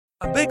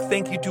A big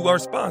thank you to our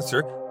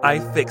sponsor,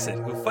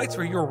 iFixit, who fights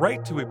for your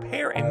right to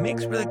repair and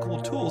makes really cool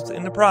tools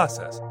in the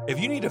process. If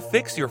you need to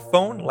fix your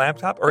phone,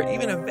 laptop, or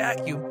even a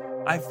vacuum,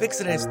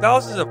 iFixit has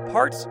thousands of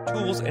parts,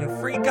 tools, and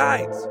free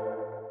guides.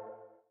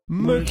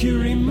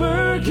 Mercury,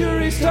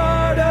 Mercury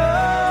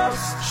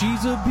Stardust.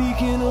 She's a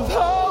beacon of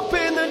hope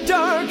in the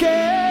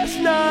darkest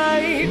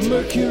night.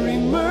 Mercury,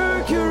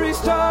 Mercury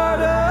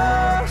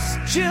Stardust.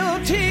 She'll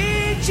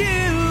teach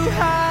you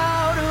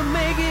how to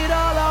make it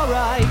all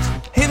alright.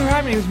 Hey there,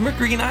 hi, my name is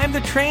Mercury, and I'm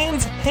the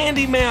trans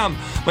handyman.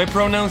 My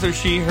pronouns are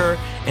she, her,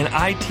 and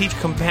I teach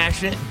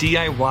compassionate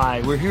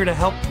DIY. We're here to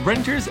help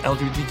renters,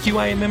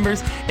 LGBTQIA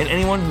members, and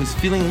anyone who's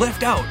feeling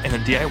left out in the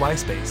DIY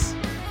space.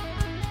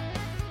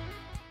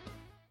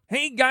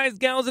 Hey guys,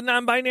 gals, and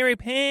non-binary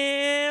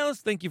pals.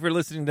 Thank you for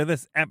listening to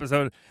this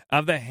episode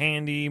of the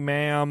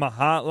Handyman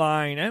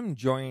Hotline. I'm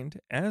joined,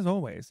 as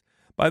always,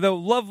 by the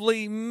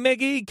lovely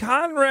Maggie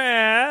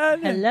Conrad.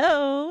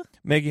 Hello.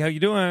 Maggie, how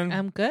you doing?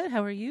 I'm good.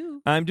 How are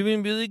you? I'm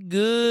doing really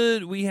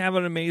good. We have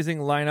an amazing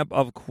lineup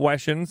of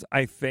questions,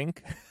 I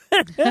think,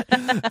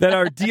 that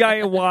are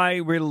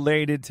DIY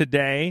related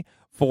today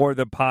for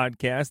the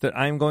podcast that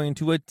I'm going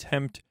to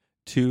attempt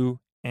to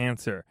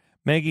answer.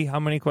 Maggie, how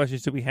many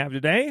questions do we have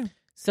today?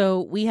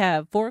 So we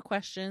have 4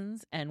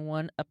 questions and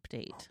 1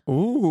 update.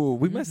 Ooh,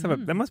 we must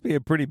have that must be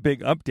a pretty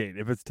big update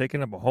if it's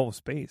taking up a whole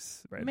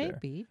space right there.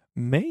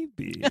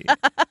 Maybe.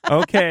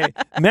 Okay.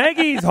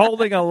 Maggie's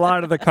holding a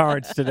lot of the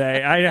cards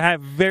today. I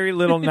have very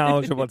little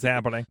knowledge of what's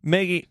happening.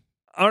 Maggie,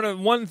 out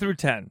of 1 through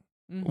 10,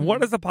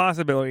 what is the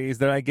possibilities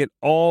that I get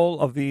all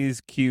of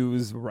these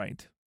cues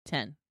right?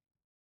 10.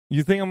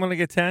 You think I'm going to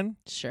get 10?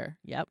 Sure.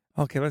 Yep.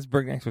 Okay, let's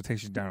bring the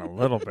expectations down a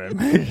little bit.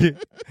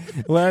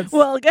 Well,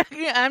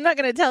 I'm not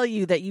going to tell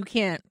you that you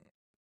can't,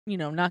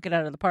 knock it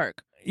out of the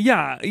park.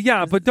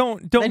 Yeah, but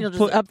don't. Then you'll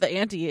just up the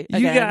ante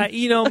again.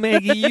 You got,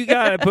 Maggie, you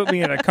got to put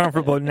me at a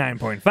comfortable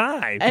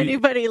 9.5.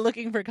 Anybody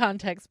looking for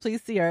context,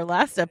 please see our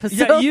last episode.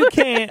 Yeah, you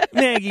can't,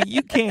 Maggie.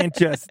 You can't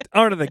just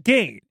out of the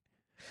gate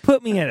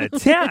put me at a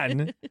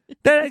 10.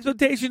 That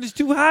expectation is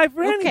too high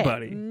for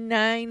anybody.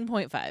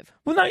 9.5.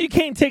 Well, no, you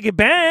can't take it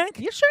back.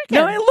 You sure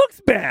can. No, it looks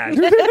bad.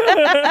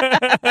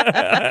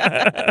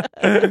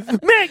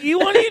 Maggie,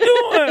 what are you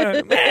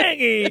doing?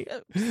 Maggie.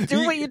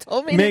 Do what you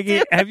told me Maggie, to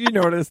do. have you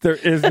noticed there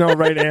is no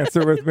right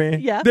answer with me?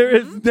 Yeah. There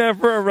is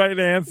never a right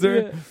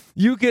answer.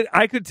 Yeah.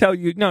 I could tell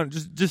you, no,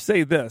 just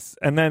say this.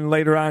 And then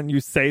later on you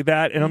say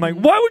that. And I'm like,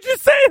 why would you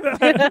say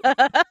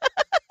that?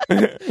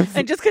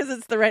 And just because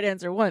it's the right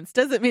answer once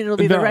doesn't mean it'll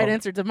be the right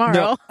answer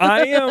tomorrow.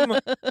 No,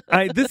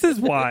 this is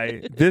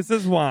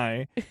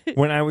why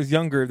when I was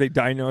younger, they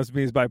diagnosed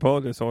me as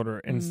bipolar disorder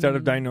instead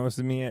of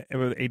diagnosing me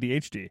with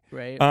ADHD.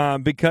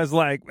 Right. Because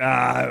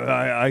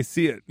I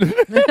see it.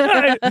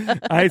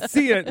 I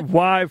see it.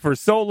 Why? For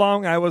so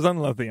long, I was on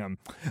lithium.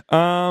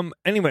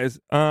 Anyways,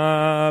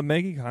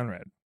 Maggie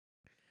Conrad.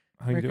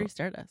 How you Mercury doing?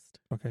 Stardust.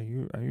 Okay,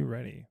 are you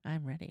ready?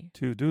 I'm ready.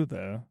 To do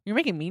the... You're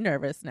making me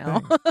nervous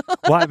now.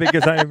 Why?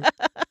 Because I'm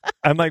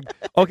like,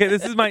 okay,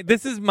 this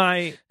is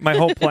my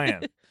whole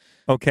plan.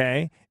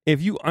 Okay?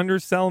 If you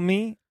undersell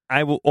me,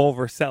 I will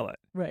oversell it.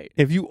 Right.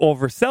 If you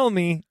oversell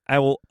me, I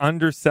will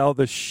undersell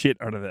the shit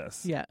out of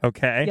this. Yeah.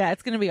 Okay? Yeah,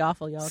 it's going to be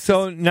awful, y'all.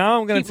 So now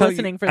I'm going to tell you.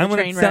 Listening for the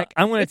train wreck.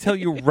 I'm going to tell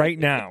you right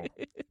now.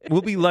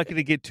 We'll be lucky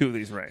to get 2 of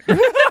these right.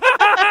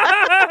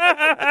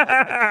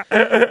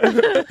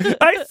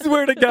 I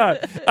swear to God,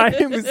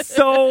 I'm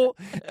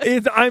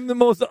the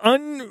most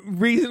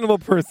unreasonable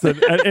person.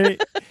 I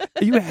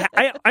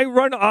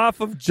run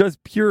off of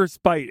just pure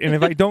spite, and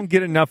if I don't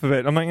get enough of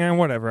it, I'm like,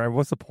 whatever.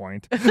 What's the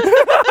point?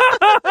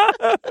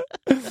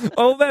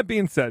 All that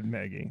being said,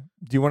 Maggie,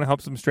 do you want to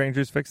help some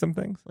strangers fix some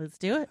things? Let's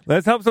do it.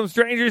 Let's help some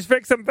strangers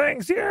fix some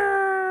things.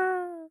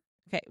 Yeah.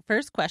 Okay,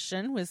 first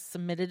question was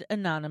submitted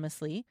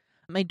anonymously.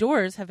 My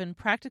doors have been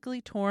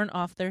practically torn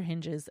off their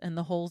hinges and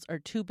the holes are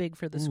too big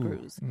for the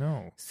screws.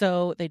 No.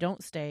 So they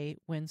don't stay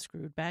when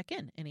screwed back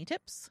in. Any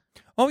tips?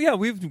 Oh, yeah.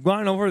 We've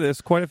gone over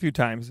this quite a few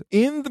times.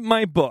 In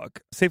my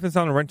book, Safe and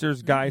Sound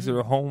Renter's Guides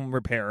to Home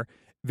Repair,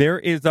 there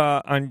is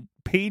on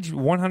page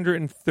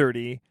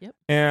 130,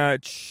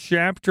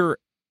 chapter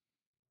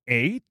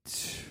 8,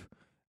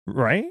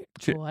 right?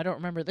 I don't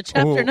remember the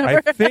chapter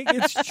number. I think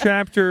it's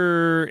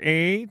chapter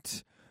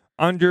 8.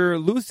 Under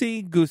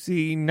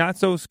loosey-goosey,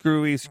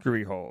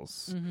 not-so-screwy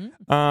holes.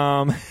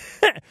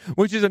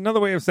 Which is another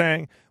way of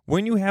saying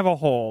when you have a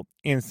hole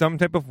in some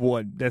type of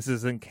wood, this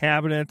is in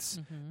cabinets,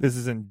 this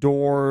is in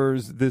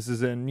doors, this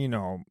is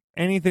in,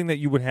 anything that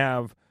you would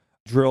have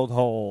drilled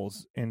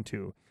holes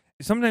into.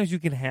 Sometimes you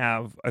can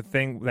have a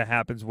thing that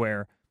happens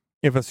where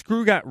if a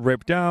screw got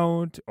ripped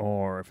out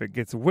or if it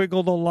gets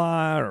wiggled a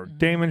lot or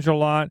damaged a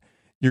lot,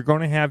 you're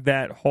going to have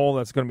that hole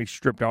that's going to be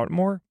stripped out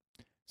more.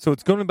 So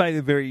it's going to, by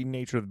the very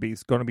nature of the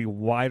beast, going to be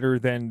wider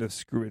than the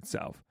screw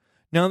itself.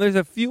 Now, there's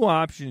a few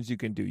options you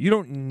can do. You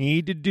don't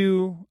need to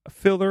do a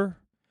filler.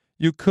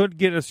 You could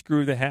get a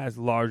screw that has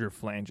larger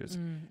flanges.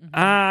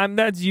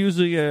 That's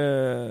usually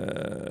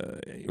a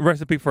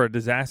recipe for a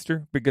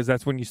disaster because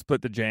that's when you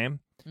split the jam,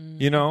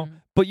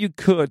 But you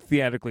could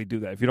theoretically do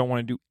that if you don't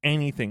want to do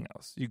anything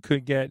else. You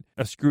could get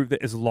a screw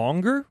that is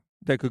longer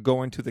that could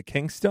go into the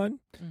king stud,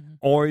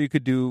 or you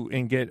could do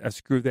and get a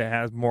screw that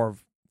has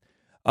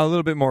a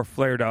little bit more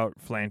flared out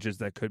flanges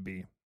that could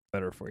be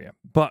better for you.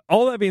 But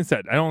all that being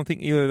said, I don't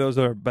think either of those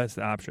are the best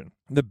option.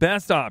 The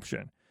best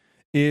option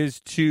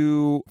is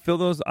to fill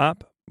those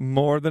up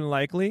more than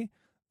likely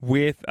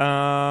with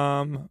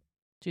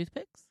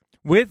toothpicks.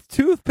 With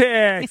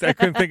toothpicks. I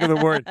couldn't think of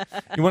the word.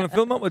 You want to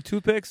fill them up with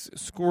toothpicks,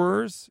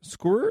 skewers.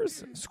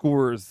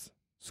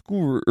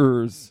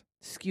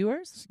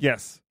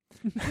 Yes.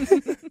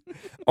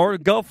 Or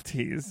Gulf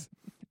teas.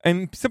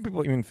 And some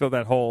people even fill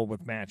that hole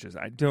with matches.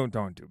 I don't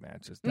do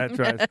matches.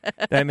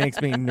 That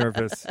makes me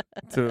nervous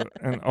to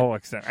an all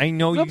extent. I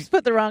know Oops,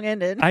 put the wrong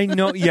end in. I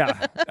know.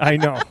 Yeah, I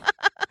know.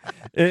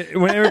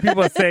 Whenever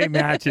people say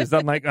matches,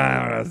 I'm like, I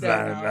don't know,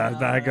 that's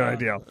not a good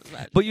idea.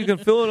 But you can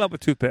fill it up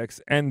with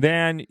toothpicks, and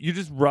then you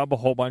just rub a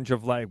whole bunch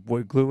of like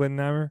wood glue in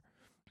there,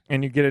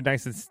 and you get it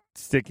nice and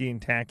sticky and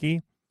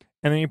tacky.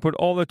 And then you put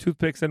all the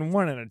toothpicks in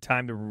one at a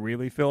time to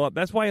really fill up.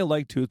 That's why I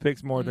like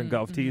toothpicks more than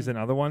Gulf teas and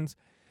other ones.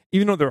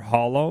 Even though they're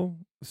hollow,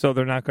 so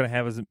they're not going to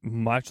have as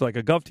much. Like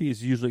a Gulf tea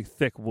is usually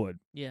thick wood.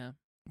 Yeah.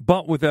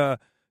 But with a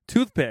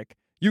toothpick,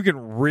 you can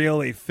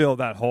really fill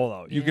that hole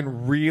out. You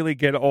can really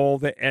get all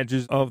the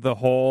edges of the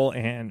hole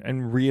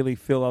and really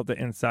fill out the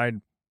inside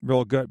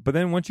real good. But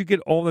then once you get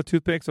all the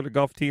toothpicks or the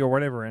Gulf tea or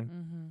whatever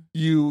in,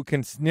 you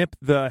can snip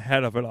the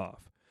head of it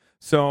off.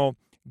 So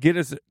get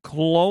as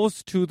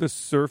close to the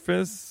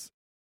surface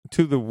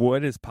to the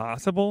wood as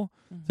possible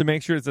to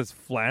make sure it's as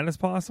flat as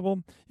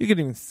possible. You can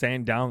even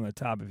sand down the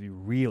top if you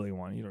really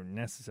want. You don't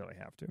necessarily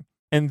have to.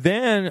 And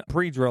then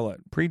pre-drill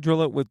it.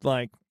 Pre-drill it with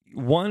like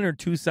 1 or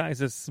 2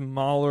 sizes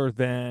smaller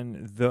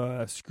than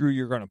the screw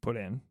you're going to put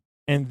in.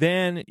 And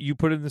then you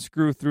put in the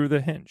screw through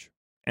the hinge.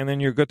 And then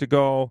you're good to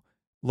go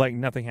like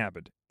nothing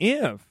happened.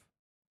 If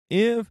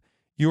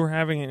you're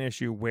having an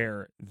issue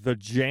where the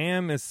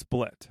jamb is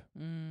split,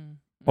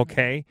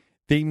 okay,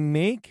 they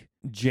make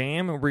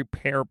jamb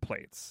repair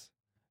plates,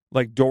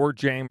 like door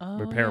jamb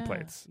repair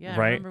plates. Yeah,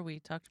 right? I remember we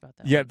talked about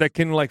that. Yeah, that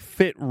can like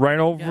fit right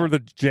over the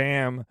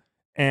jamb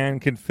and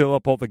can fill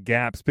up all the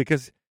gaps.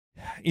 Because,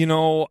 you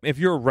know, if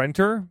you're a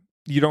renter,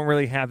 you don't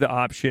really have the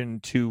option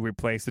to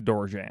replace the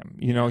door jamb.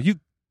 You know, you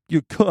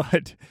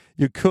could.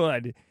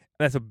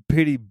 That's a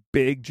pretty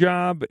big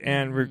job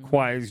and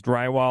requires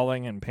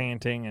drywalling and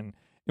painting, and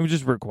it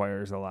just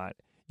requires a lot.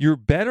 You're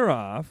better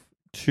off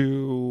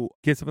to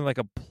get something like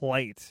a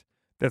plate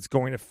that's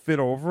going to fit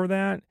over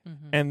that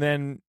and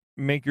then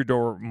make your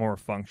door more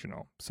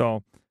functional.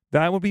 So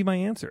that would be my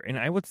answer. And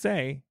I would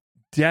say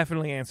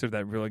definitely answered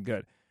that really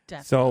good.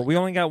 Definitely. So we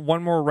only got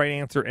one more right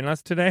answer in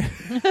us today.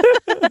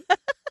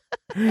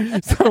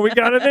 So we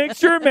got to make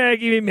sure,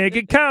 Maggie, we make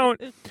it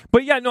count.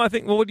 But yeah, no, I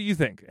think, well, what do you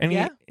think?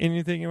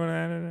 Anything you want to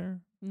add in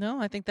there?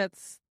 No, I think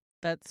that's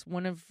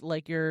one of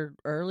like your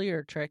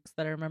earlier tricks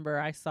that I remember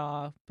I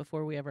saw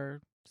before we ever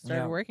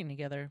started working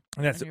together.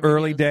 And that's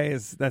early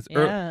days. That's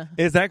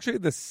it's actually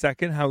the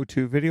second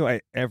how-to video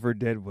I ever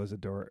did was a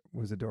door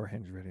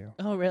hinge video.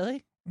 Oh,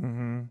 really?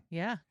 Mm-hmm.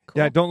 Yeah.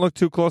 Cool. Yeah, don't look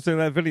too closely at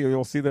that video.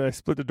 You'll see that I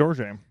split the door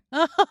jamb.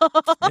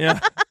 Yeah.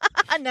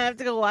 Now I have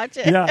to go watch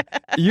it. Yeah.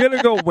 You got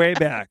to go way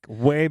back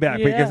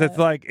because it's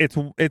like it's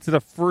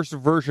the first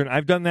version.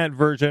 I've done that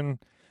version.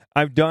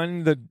 I've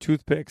done the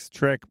toothpicks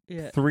trick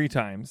 3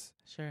 times.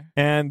 Sure.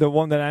 And the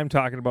one that I'm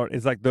talking about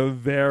is like the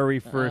very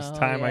first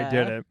time I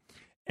did it.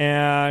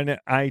 And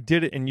I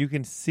did it, and you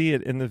can see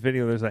it in the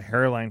video. There's a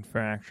hairline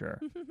fracture.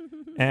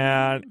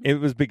 And it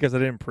was because I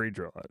didn't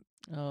pre-drill it.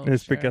 Oh,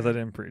 it's because I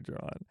didn't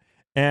pre-drill it.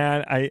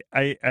 And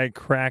I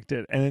cracked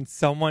it, and then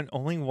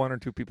only 1 or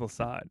 2 people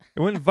saw it. It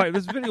went viral.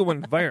 This video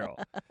went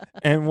viral.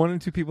 And 1 or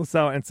 2 people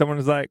saw it, and someone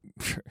was like,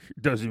 he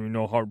doesn't even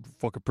know how to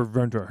fucking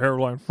prevent a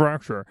hairline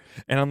fracture.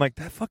 And I'm like,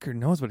 that fucker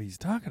knows what he's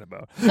talking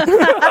about. Like,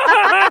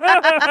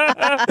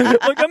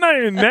 I'm not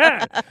even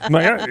mad. I'm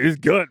like, yeah, he's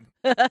good.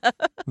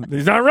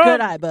 He's not wrong.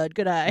 Good eye, bud.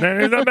 Good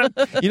eye. He's not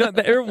bad. You know,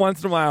 every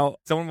once in a while,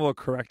 someone will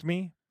correct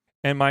me,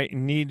 and my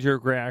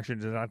knee-jerk reaction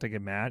is not to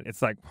get mad.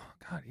 It's like, oh,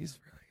 God, he's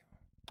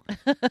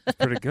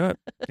pretty good.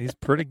 He's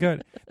pretty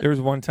good. There was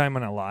one time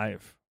on a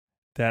live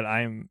that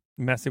I'm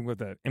messing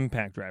with an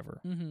impact driver,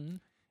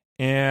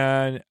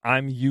 and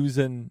I'm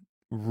using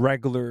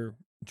regular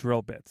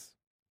drill bits,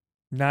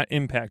 not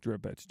impact drill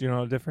bits. Do you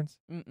know the difference?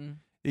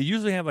 They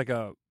usually have like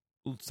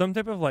some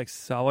type of like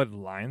solid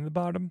line in the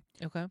bottom.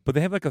 Okay. But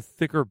they have like a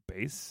thicker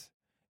base.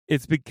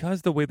 It's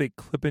because the way they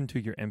clip into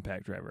your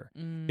impact driver.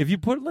 If you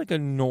put like a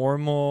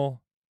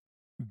normal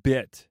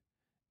bit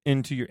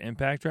into your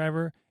impact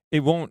driver,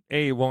 it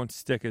won't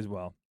stick as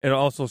well. It'll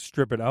also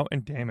strip it out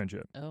and damage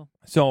it. Oh.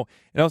 So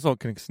it also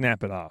can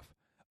snap it off.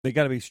 They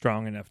got to be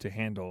strong enough to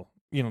handle,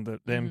 you know,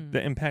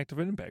 the impact of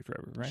an impact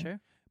driver, right? Sure.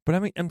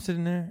 But I'm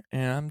sitting there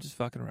and I'm just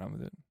fucking around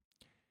with it.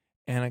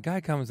 And a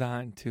guy comes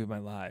on to my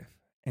live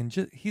and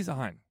he's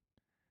on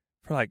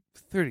for like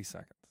 30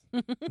 seconds.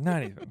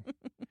 Not even.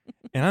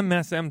 And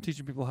I'm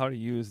teaching people how to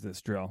use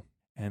this drill.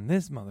 And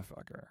this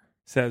motherfucker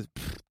says,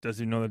 does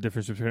he know the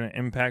difference between an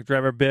impact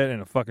driver bit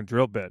and a fucking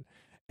drill bit?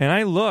 And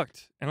I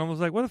looked, and I was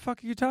like, what the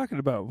fuck are you talking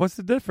about? What's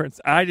the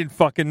difference? I didn't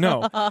fucking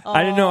know.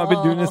 I didn't know. I've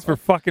been doing this for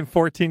fucking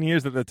 14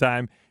 years at the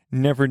time.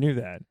 Never knew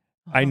that.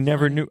 I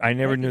never knew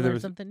there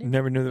was a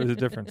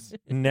difference.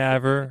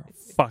 Never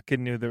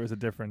fucking knew there was a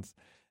difference.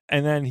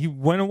 And then he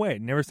went away.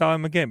 Never saw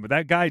him again. But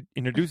that guy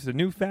introduced a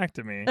new fact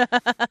to me.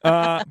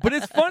 But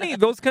it's funny,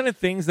 those kind of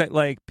things that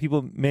like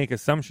people make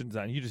assumptions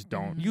on. You just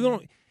don't. You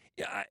don't.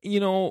 You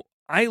know,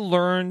 I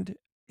learned,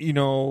 you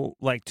know,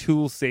 like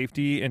tool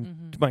safety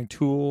and my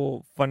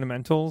tool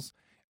fundamentals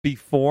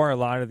before a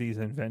lot of these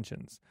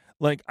inventions.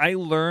 Like I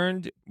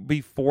learned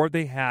before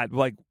they had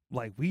like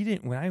we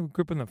didn't, when I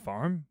grew up on the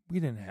farm, we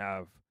didn't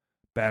have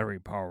battery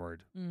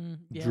powered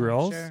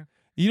drills. Sure.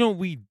 You know,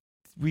 we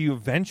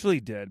eventually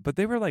did, but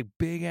they were like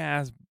big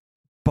ass,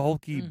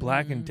 bulky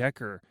Black &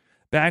 Decker.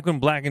 Back when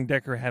Black &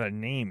 Decker had a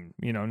name,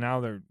 you know, now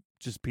they're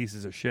just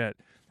pieces of shit.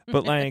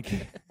 But like,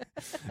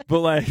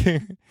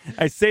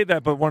 I say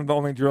that, but one of the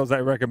only drills I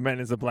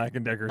recommend is a Black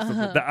 & Decker. So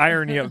the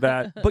irony of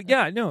that. But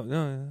yeah,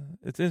 no,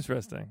 it's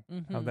interesting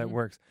how that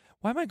works.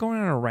 Why am I going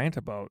on a rant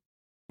about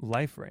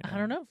life right now? I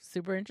don't know.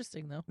 Super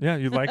interesting though. Yeah,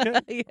 you like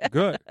it? Yeah.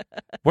 Good.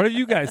 What do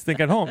you guys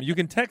think at home? You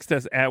can text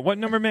us at what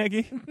number,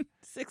 Maggie?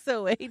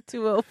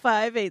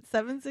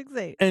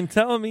 608-205-8768. And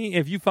tell me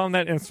if you found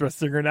that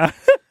interesting or not.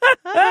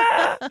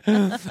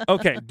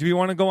 Okay, do you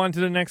want to go on to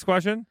the next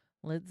question?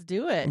 Let's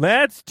do it.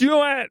 Let's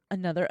do it.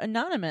 Another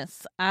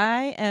anonymous.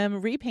 I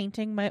am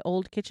repainting my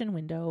old kitchen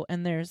window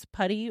and there's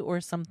putty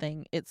or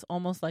something. It's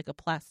almost like a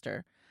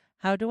plaster.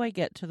 How do I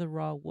get to the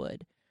raw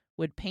wood?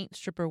 Would paint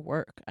stripper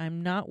work?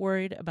 I'm not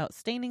worried about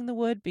staining the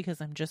wood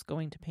because I'm just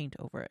going to paint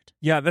over it.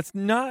 Yeah,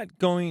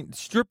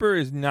 stripper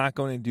is not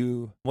going to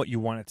do what you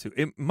want it to.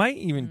 It might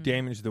even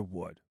damage the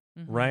wood,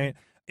 right?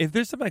 If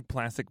there's some like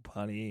plastic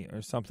putty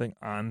or something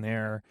on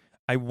there,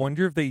 I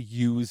wonder if they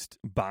used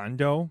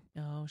Bondo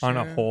on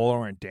a hole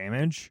or a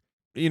damage.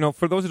 You know,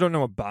 for those who don't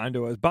know what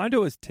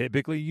Bondo is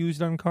typically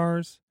used on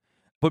cars,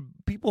 but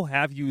people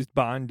have used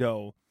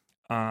Bondo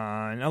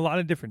on a lot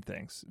of different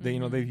things. They, you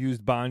know, they've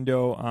used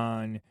Bondo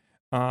on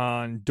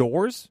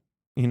doors,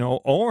 you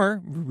know,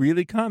 or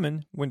really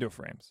common window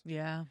frames.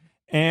 Yeah.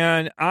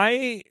 And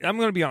I'm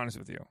going to be honest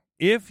with you.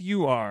 If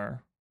you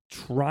are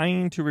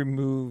trying to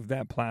remove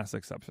that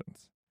plastic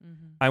substance,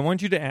 I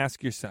want you to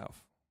ask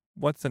yourself,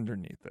 what's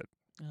underneath it?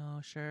 Oh,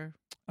 sure.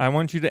 I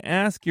want you to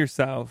ask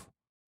yourself,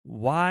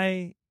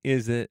 why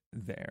is it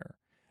there?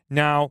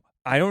 Now,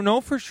 I don't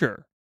know for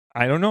sure.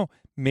 I don't know.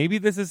 Maybe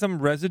this is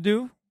some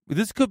residue.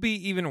 This could be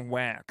even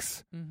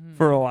wax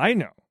for all I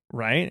know,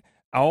 right?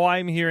 All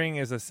I'm hearing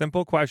is a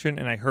simple question,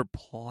 and I heard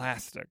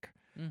plastic.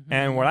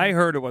 And what I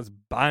heard, it was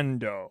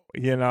Bondo,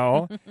 you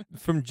know?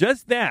 From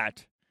just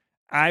that,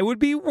 I would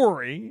be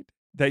worried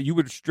that you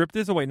would strip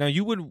this away. Now,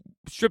 you would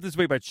strip this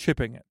away by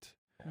chipping it.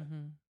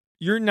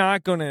 You're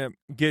not going to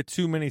get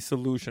too many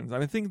solutions.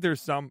 I think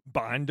there's some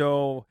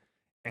Bondo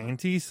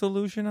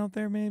anti-solution out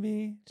there,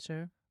 maybe.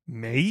 Sure.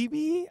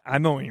 Maybe? I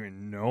don't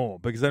even know,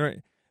 because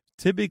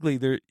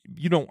typically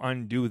you don't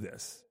undo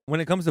this. When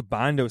it comes to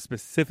Bondo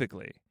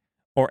specifically,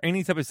 or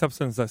any type of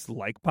substance that's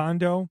like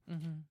Bondo,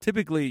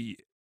 typically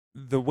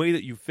the way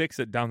that you fix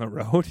it down the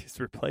road is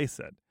replace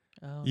it.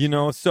 Oh, you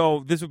know,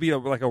 so this would be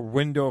like a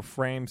window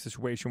frame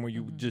situation where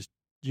you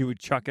would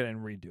chuck it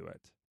and redo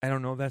it. I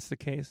don't know if that's the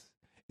case.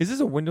 Is this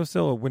a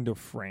windowsill or window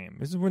frame?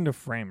 This is a window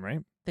frame,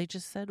 right? They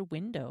just said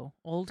window.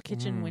 Old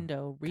kitchen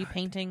window.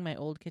 Repainting my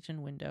old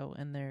kitchen window,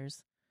 and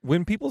there's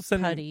when people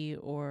send putty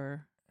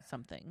or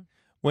something.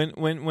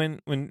 When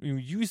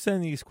you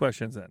send these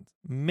questions in,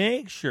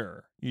 make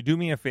sure you do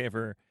me a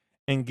favor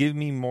and give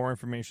me more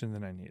information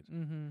than I need.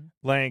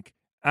 Like,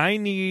 I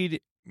need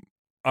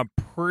a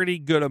pretty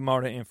good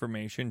amount of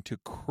information to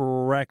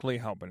correctly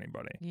help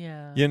anybody.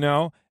 Yeah. You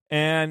know?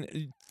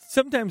 And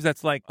sometimes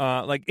that's like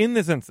in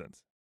this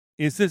instance,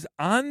 is this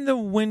on the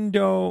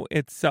window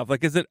itself?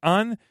 Like, is it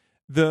on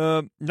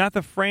not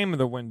the frame of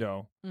the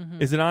window?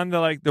 Is it on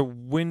the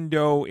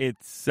window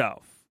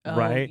itself? Oh,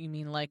 right? You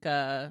mean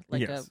the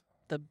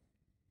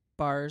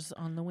bars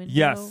on the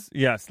window?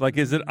 Yes. Like,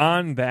 is it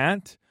on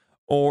that?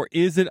 Or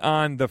is it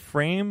on the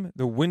frame,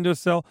 the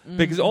windowsill?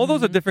 Because all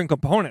those are different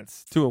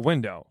components to a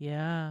window.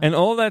 Yeah. And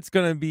all that's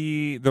going to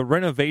be, the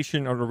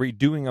renovation or the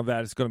redoing of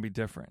that is going to be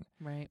different.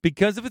 Right.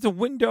 Because if it's a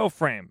window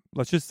frame,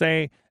 let's just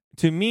say,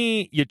 to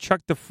me, you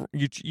chuck the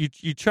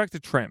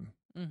trim.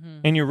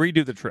 And you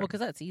redo the trim. Well,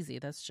 because that's easy.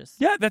 That's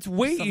just... Yeah, that's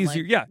way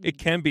easier. It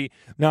can be.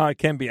 No, it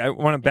can be. I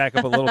want to back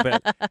up a little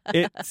bit.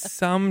 It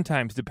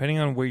sometimes, depending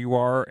on where you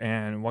are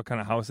and what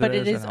kind of house it is. But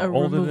it is a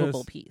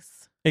removable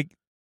piece.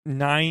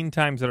 9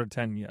 times out of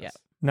 10, yes. Yeah.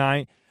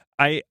 9.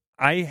 I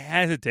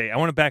hesitate. I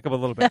want to back up a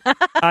little bit.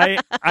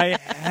 I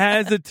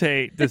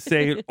hesitate to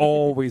say it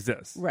always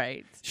is.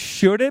 Right.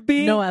 Should it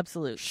be? No,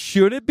 absolute.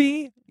 Should it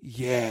be?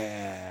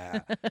 Yeah.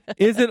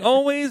 Is it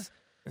always?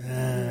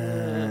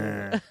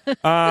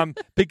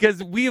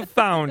 Because we have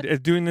found,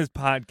 as doing this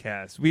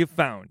podcast, we have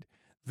found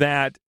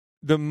that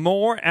the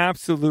more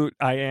absolute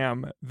I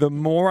am, the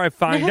more I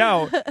find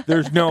out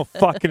there's no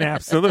fucking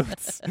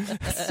absolutes.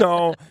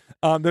 So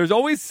there's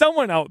always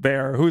someone out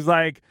there who's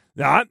like,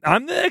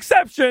 I'm the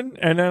exception.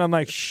 And then I'm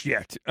like,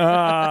 shit.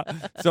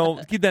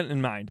 So keep that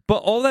in mind.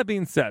 But all that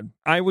being said,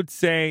 I would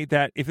say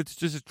that if it's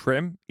just a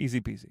trim,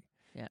 easy peasy.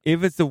 Yeah.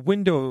 If it's a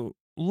window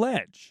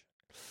ledge,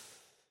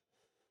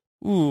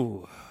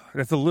 ooh,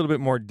 that's a little bit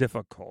more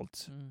difficult.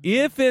 Mm-hmm.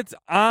 If it's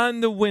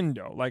on the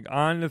window, like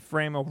on the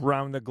frame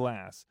around the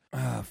glass,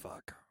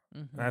 fuck.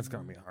 Mm-hmm. That's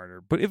going to be harder.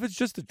 But if it's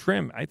just a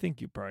trim, I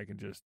think you probably can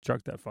just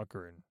chuck that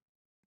fucker and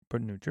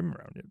put a new trim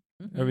around it.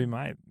 Mm-hmm. That would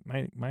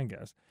be my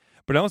guess.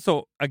 But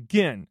also,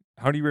 again,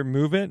 how do you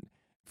remove it?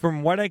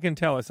 From what I can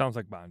tell, it sounds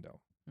like Bondo.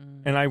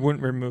 Mm-hmm. And I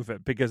wouldn't remove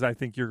it because I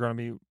think you're going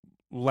to be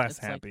less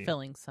happy. Like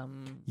filling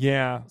some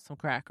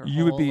crack or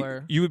you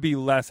hole. You would be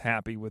less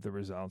happy with the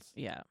results.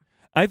 Yeah.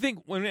 I think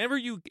whenever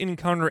you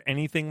encounter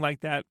anything like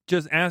that,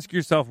 just ask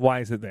yourself,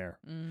 why is it there?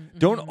 Mm-hmm.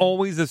 Don't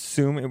always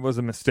assume it was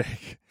a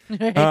mistake.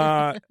 Make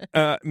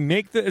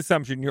the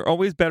assumption. You're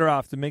always better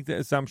off to make the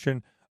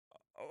assumption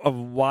of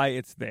why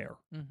it's there.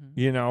 Mm-hmm.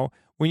 You know,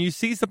 when you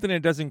see something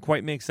that doesn't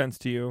quite make sense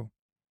to you,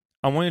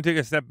 I want you to take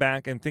a step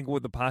back and think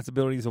what the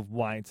possibilities of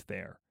why it's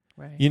there.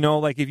 Right. You know,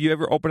 like if you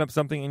ever open up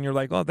something and you're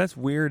like, oh, that's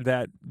weird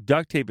that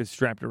duct tape is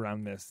strapped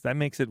around this. That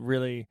makes it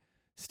really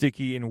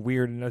sticky and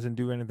weird and doesn't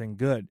do anything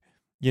good.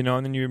 You know,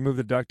 and then you remove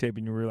the duct tape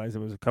and you realize it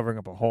was covering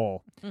up a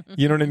hole.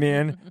 You know what I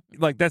mean?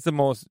 Like, that's the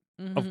most,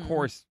 of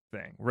course,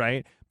 thing,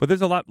 right? But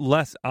there's a lot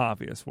less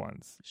obvious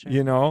ones,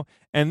 you know?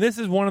 And this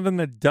is one of them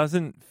that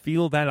doesn't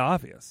feel that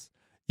obvious.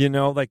 You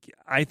know, like,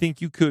 I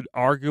think you could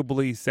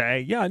arguably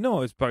say, yeah,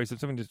 no, it's probably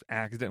someone just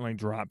accidentally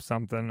dropped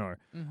something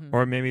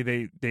or maybe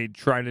they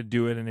tried to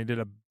do it and they did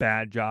a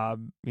bad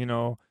job, you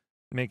know,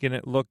 making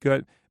it look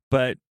good.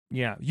 But,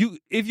 yeah,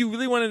 if you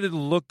really wanted it to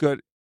look good,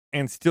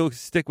 and still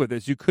stick with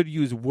this, you could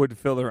use wood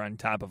filler on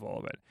top of all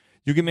of it.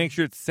 You can make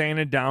sure it's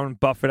sanded down,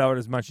 buff it out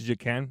as much as you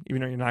can, even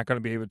though you're not going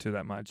to be able to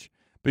that much.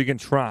 But you can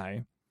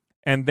try.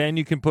 And then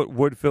you can put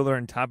wood filler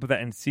on top of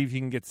that and see if you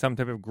can get some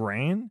type of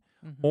grain.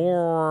 Mm-hmm.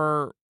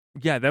 Or,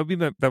 yeah, that would be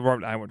the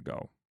route I would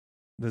go.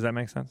 Does that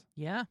make sense?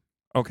 Yeah.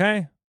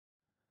 Okay.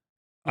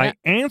 Yeah. I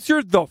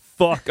answered the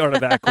fuck out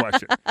of that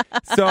question.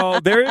 So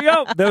there you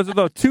go. Those are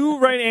the two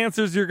right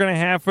answers you're going to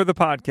have for the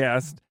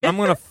podcast. I'm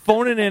going to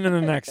phone it in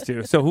the next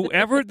two. So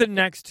whoever the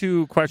next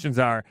two questions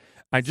are,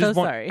 I just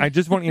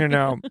want you to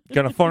know,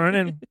 going to phone it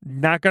in.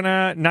 Not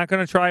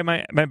gonna try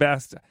my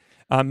best.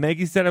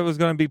 Maggie said it was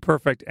going to be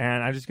perfect,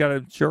 and I just got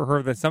to show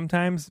her that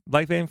sometimes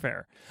life ain't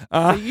fair.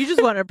 So you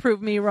just want to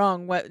prove me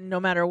wrong, no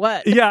matter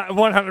what. Yeah,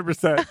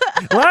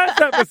 100%. Last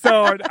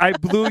episode, I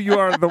blew you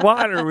out of the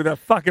water with a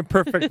fucking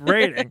perfect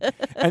rating,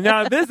 and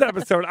now this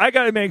episode, I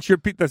got to make sure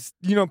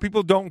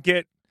people don't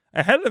get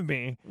ahead of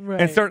me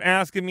and start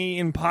asking me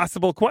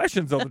impossible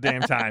questions all the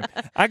damn time.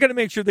 I got to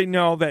make sure they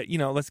know that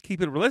let's keep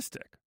it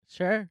realistic.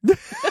 Sure.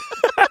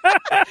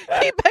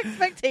 Keep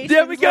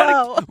expectations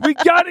low. We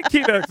gotta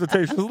keep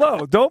expectations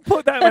low. Don't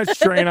put that much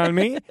strain on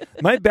me.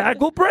 My back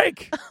will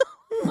break.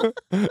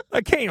 I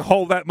can't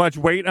hold that much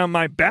weight on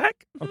my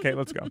back. Okay,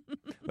 let's go.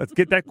 Let's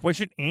get that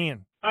question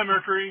in. Hi,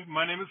 Mercury.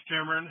 My name is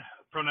Cameron.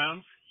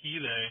 Pronouns he,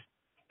 they.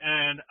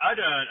 And I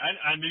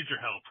need your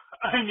help.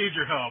 I need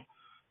your help.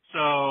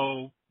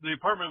 So the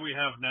apartment we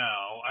have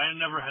now, I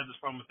never had this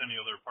problem with any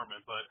other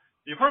apartment, but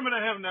the apartment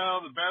I have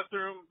now, the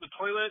bathroom, the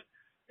toilet,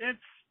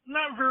 it's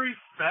not very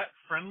fat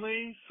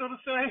friendly, so to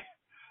say.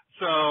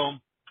 So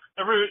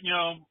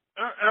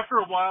after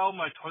a while,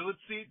 my toilet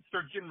seat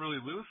starts getting really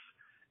loose,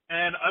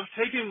 and I've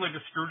taken like a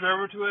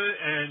screwdriver to it,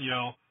 and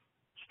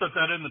stuck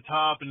that in the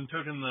top, and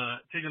taken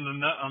the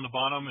nut on the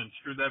bottom and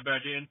screwed that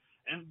back in,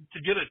 and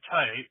to get it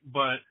tight.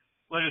 But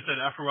like I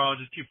said, after a while,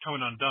 it just keeps coming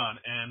undone.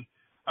 And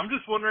I'm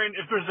just wondering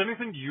if there's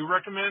anything you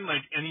recommend,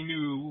 like any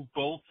new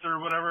bolts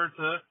or whatever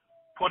to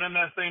put in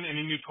that thing,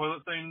 any new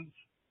toilet things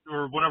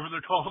or whatever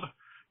they're called,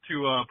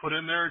 to put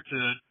in there to,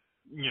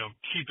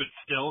 keep it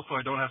still so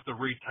I don't have to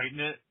retighten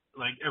it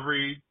like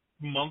every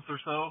month or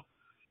so.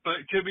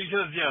 But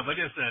because,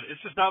 like I said, it's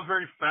just not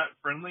very fat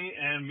friendly,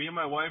 and me and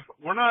my wife,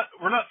 we're not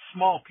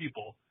small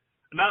people,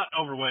 not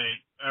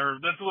overweight, or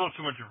that's a little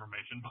too much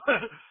information,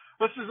 but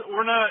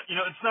we're not,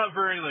 it's not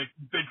very like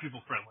big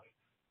people friendly.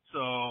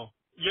 So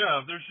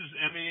yeah, if there's just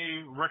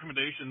any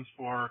recommendations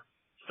for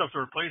stuff to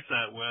replace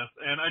that with.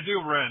 And I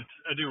do rent,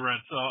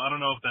 so I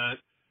don't know if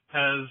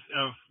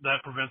that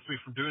prevents me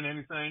from doing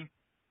anything.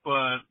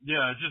 But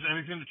yeah, just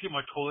anything to keep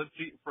my toilet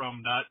seat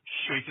from not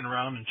shaking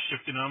around and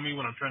shifting on me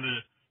when I'm trying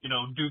to,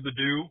 do the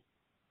do.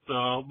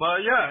 So,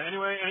 but yeah,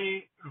 anyway,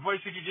 any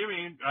advice you could give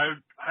me, I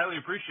highly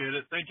appreciate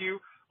it. Thank you.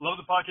 Love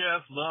the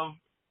podcast. Love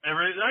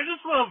everything. I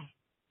just love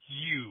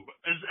you.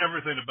 There's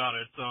everything about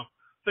it. So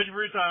thank you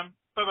for your time.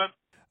 Bye-bye.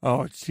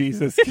 Oh,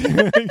 Jesus.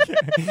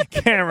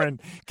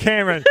 Cameron,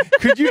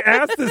 could you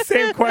ask the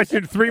same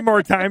question 3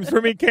 more times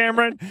for me,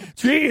 Cameron?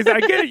 Jeez, I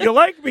get it. You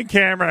like me,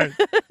 Cameron.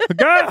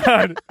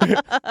 God.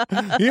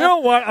 You know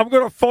what? I'm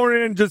going to phone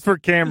it in just for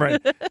Cameron.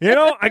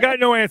 I got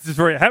no answers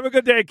for you. Have a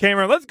good day,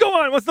 Cameron. Let's go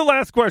on. What's the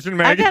last question,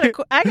 Maggie?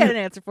 I got an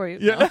answer for you.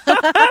 Yeah.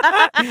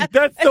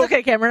 It's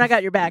okay, Cameron. I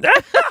got your back.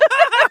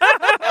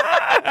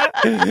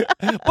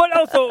 But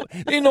also,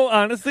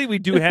 honestly, we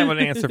do have an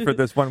answer for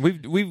this one.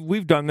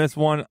 We've done this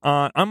one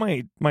on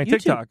my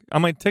TikTok,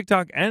 on my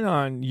TikTok, and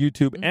on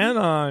YouTube, and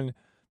on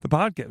the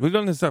podcast. We've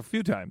done this stuff a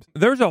few times.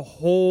 There's a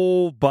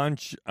whole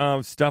bunch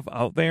of stuff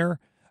out there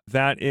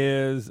that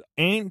is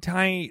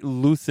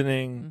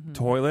anti-loosening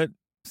toilet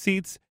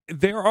seats.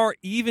 There are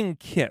even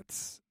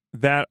kits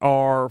that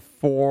are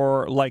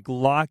for like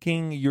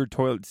locking your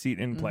toilet seat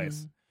in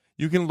place.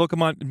 You can look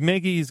them on.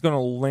 Maggie's going to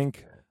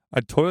link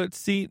a toilet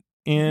seat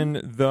in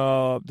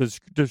the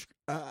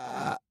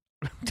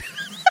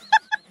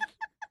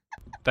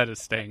That is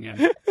staying in.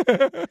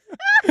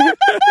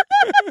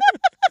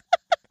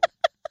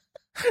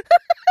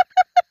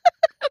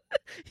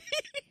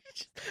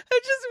 I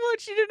just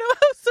want you to know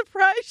how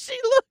surprised she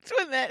looked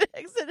when that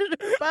exited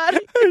her body.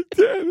 I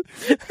did.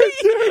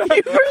 You were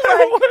like,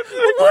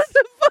 what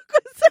the fuck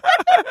was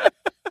that?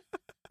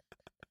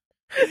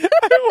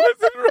 I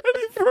wasn't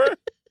ready for it.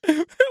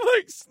 It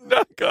like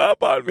snuck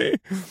up on me.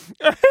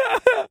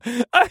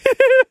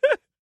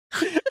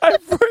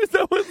 At first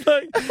I was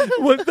like,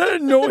 was that a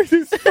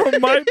noise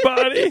from my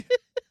body?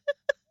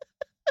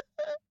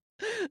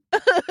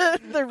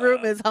 The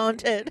room is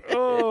haunted.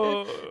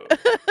 Oh.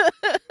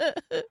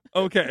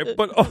 Okay,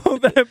 but all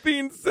that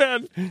being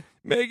said,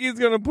 Maggie's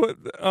going to put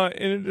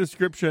in a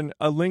description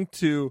a link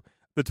to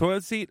the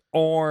toilet seat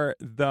or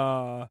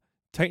the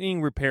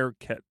tightening repair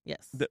kit.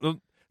 Yes.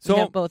 So we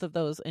have both of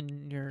those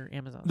in your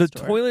Amazon the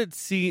store. toilet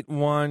seat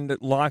one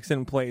that locks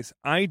in place,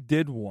 I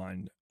did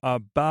one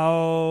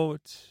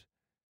about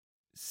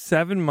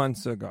 7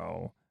 months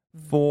ago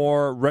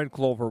for Red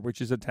Clover, which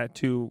is a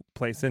tattoo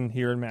place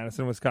here in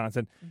Madison,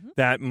 Wisconsin,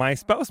 that my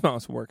spouse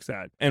mouse works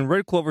at. And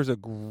Red Clover is a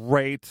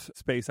great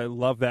space. I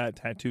love that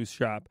tattoo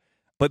shop.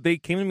 But they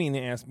came to me and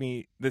they asked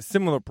me the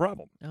similar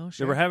problem. Oh, They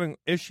sure. were having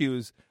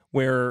issues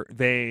where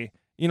they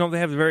have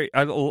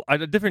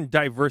a different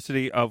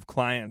diversity of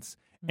clients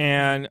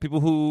and people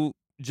who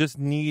just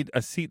need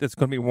a seat that's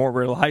going to be more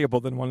reliable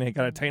than one they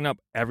got to tighten up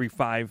every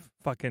 5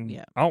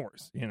 fucking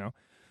hours,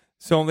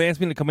 So they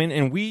asked me to come in,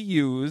 and we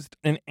used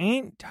an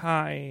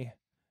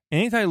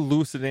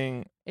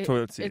anti-loosening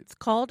toilet seat. It's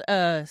called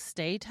a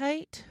Stay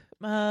Tight.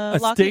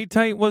 Stay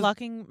Tight was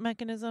locking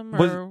mechanism,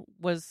 or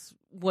was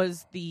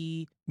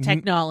the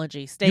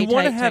technology Stay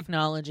Tight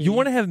technology? You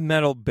want to have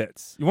metal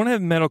bits. You want to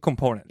have metal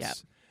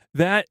components.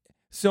 Yeah.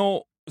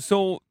 So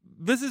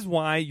this is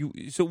why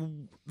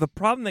the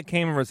problem that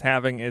Cameron was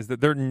having is that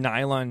they're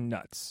nylon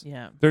nuts.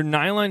 Yeah. They're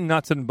nylon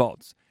nuts and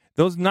bolts.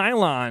 Those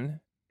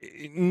nylon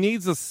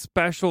needs a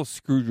special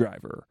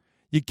screwdriver.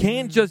 You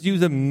can't just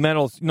use a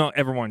metal. No,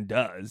 everyone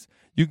does.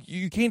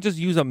 You can't just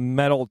use a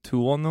metal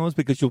tool on those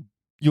because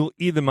you'll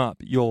eat them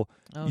up. You'll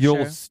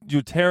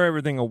tear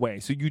everything away.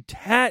 So you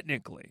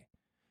technically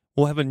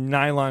will have a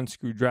nylon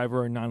screwdriver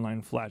or a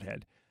nylon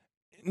flathead.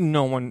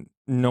 No one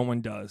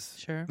does.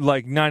 Sure.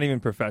 Like, not even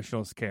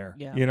professionals care.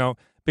 Yeah.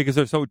 Because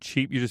they're so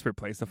cheap, you just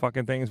replace the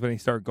fucking things when they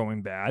start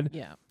going bad.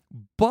 Yeah.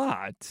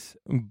 But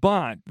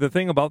the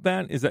thing about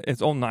that is that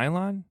it's all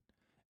nylon.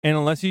 And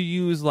unless you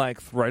use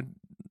like thread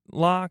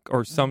lock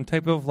or some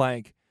type of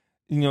like,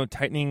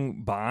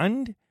 tightening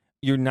bond,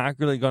 you're not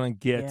really going to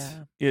get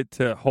it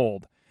to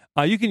hold.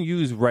 You can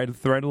use red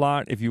thread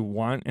lock if you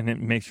want, and it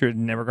makes sure it's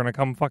never going to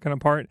come fucking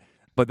apart.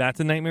 But that's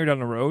a nightmare down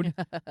the road.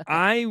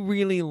 I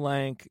really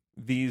like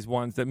these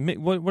ones that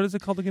what is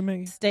it called again,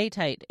 Maggie? Stay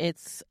Tight.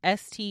 It's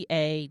STA-TITE.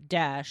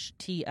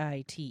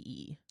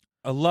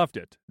 I loved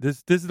it.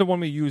 This is the one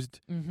we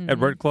used at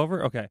Red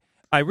Clover. Okay.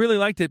 I really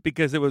liked it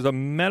because it was a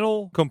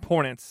metal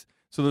components.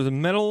 So there's a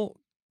metal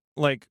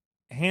like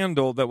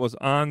handle that was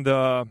on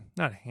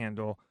not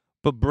handle,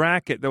 but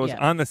bracket that was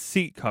on the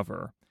seat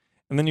cover.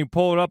 And then you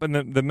pull it up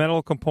and the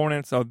metal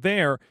components are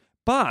there,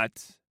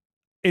 but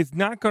it's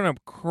not going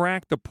to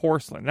crack the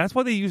porcelain. That's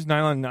why they use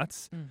nylon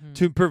nuts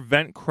to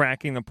prevent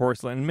cracking the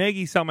porcelain. And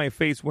Maggie saw my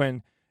face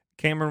when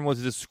Cameron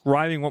was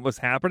describing what was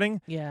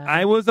happening. Yeah.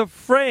 I was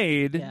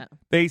afraid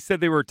they said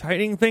they were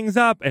tightening things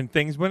up and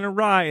things went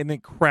awry and they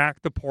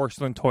cracked the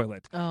porcelain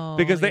toilet. Oh,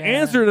 because the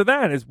answer to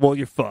that is, well,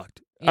 you're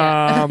fucked.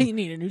 Yeah. You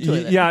need a new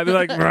toilet. Yeah, they're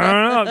like,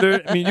 no.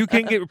 I mean, you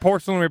can get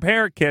porcelain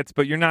repair kits,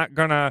 but you're not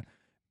going to.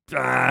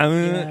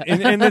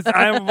 And this,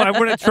 I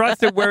wouldn't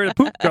trust it where the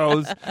poop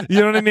goes. You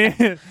know what I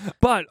mean?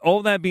 But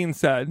all that being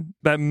said,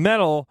 that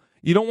metal,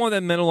 you don't want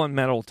that metal on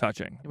metal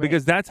touching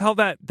because that's how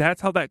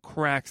that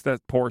cracks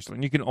that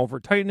porcelain. You can over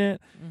tighten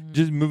it.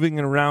 Just moving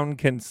it around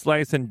can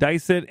slice and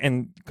dice it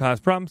and cause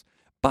problems.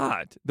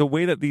 But the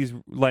way that these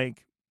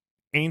like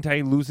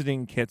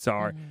anti-loosening kits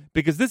are,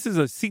 because this is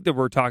a seat that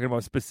we're talking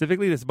about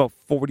specifically, that's about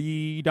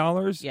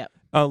 $40. Yep.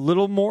 A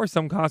little more.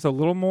 Some cost a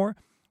little more.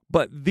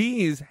 But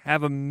these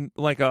have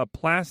a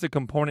plastic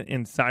component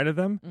inside of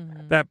them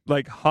that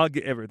like hug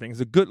everything. It's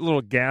a good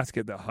little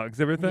gasket that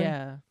hugs everything.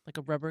 Yeah, like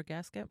a rubber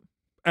gasket.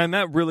 And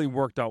that really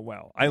worked out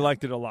well. I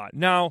liked it a lot.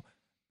 Now,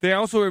 they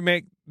also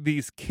make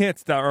these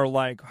kits that are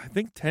like, I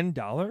think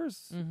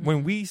 $10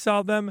 when we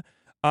saw them.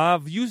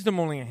 I've used them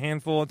only a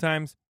handful of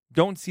times.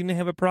 Don't seem to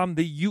have a problem.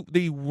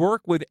 They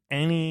work with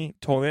any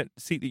toilet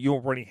seat that you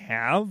already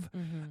have.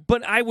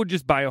 But I would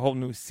just buy a whole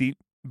new seat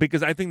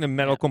because I think the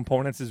metal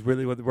components is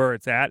really where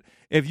it's at.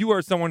 If you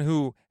are someone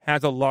who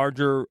has a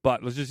larger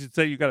butt, let's just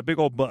say you got a big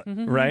old butt,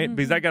 right?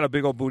 Because I got a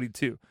big old booty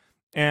too.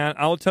 And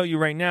I'll tell you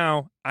right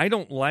now, I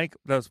don't like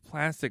those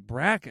plastic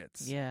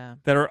brackets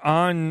that are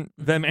on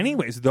them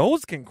anyways.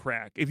 Those can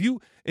crack. If you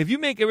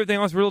make everything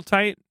else real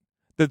tight,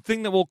 the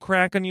thing that will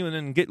crack on you and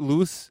then get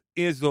loose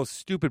is those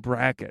stupid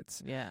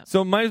brackets. Yeah.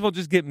 So might as well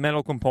just get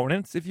metal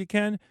components if you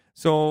can.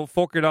 So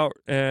fork it out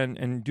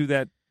and do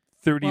that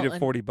 $30 to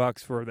 $40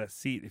 for that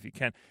seat if you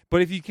can.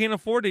 But if you can't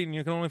afford it and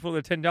you can only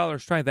afford the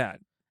 $10, try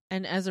that.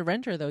 And as a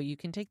renter, though, you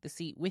can take the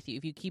seat with you.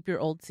 If you keep your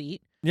old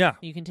seat,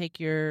 you can take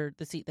the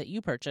seat that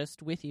you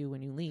purchased with you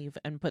when you leave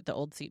and put the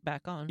old seat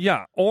back on.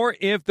 Yeah, or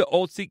if the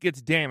old seat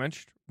gets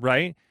damaged,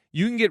 right,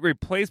 you can get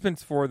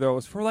replacements for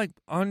those for like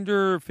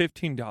under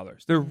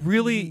 $15. They're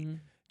really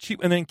cheap.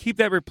 And then keep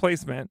that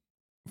replacement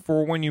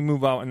for when you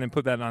move out and then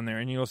put that on there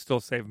and you'll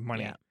still save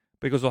money. Yeah.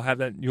 Because you'll have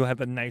the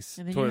nice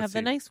and then toilet you have seat.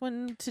 The nice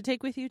one to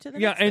take with you to the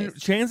next place.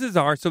 And chances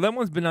are, so that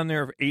one's been on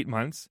there for 8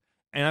 months,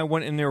 and I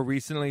went in there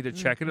recently to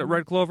check it at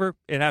Red Clover.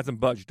 It hasn't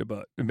budged a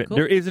bit. Cool.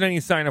 There isn't any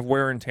sign of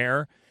wear and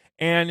tear.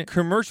 And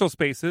commercial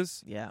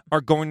spaces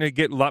are going to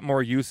get a lot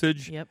more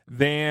usage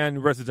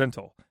than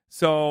residential.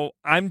 So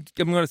I'm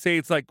going to say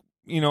it's like,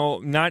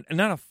 not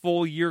a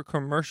full year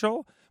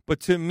commercial, but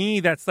to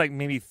me, that's like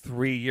maybe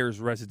 3 years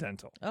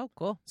residential. Oh,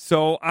 cool.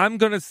 So I'm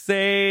going to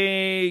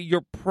say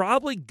you're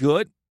probably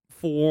good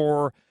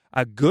for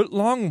a good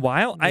long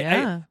while.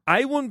 Yeah.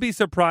 I wouldn't be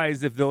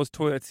surprised if those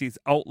toilet seats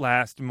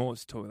outlast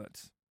most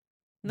toilets.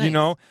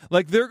 Nice.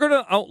 Like they're going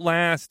to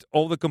outlast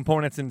all the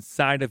components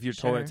inside of your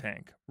toilet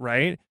tank,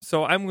 right?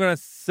 So I'm going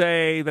to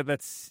say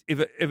that's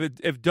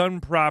if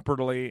done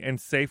properly and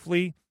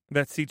safely,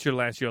 that seat should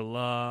last you a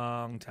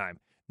long time.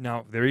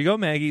 Now, there you go,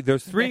 Maggie.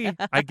 There's 3.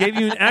 I gave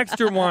you an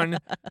extra one.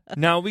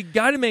 Now, we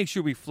got to make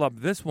sure we flub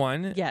this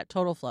one. Yeah,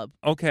 total flub.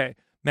 Okay.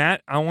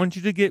 Matt, I want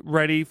you to get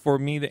ready for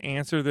me to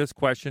answer this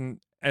question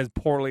as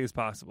poorly as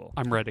possible.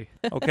 I'm ready.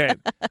 Okay.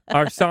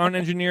 Our sound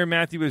engineer,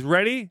 Matthew, is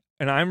ready,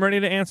 and I'm ready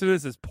to answer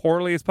this as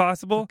poorly as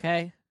possible.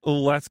 Okay.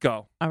 Let's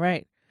go. All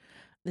right.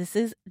 This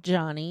is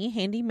Johnny.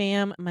 Handy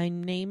ma'am, my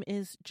name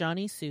is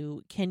Johnny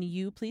Sue. Can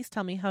you please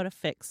tell me how to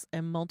fix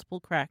a multiple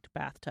cracked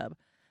bathtub?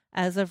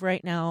 As of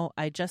right now,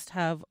 I just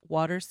have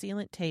water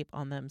sealant tape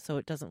on them so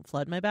it doesn't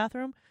flood my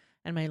bathroom,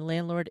 and my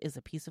landlord is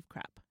a piece of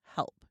crap.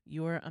 Help.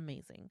 You're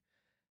amazing.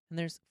 And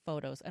there's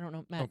photos. I don't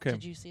know, Matt,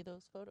 did you see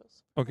those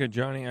photos? Okay,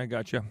 Johnny, I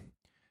got you.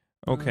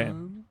 Okay.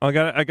 I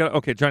got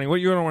okay, Johnny, what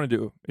you're going to want to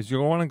do is you're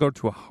going to want to go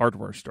to a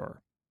hardware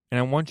store. And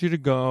I want you to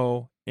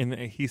go in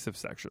the adhesive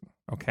section,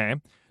 okay?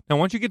 Now,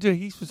 once you get to the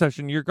adhesive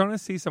section, you're going to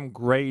see some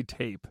gray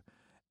tape.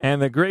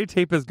 And the gray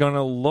tape is going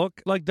to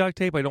look like duct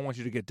tape. I don't want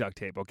you to get duct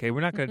tape, okay? We're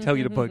not going to tell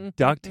you to put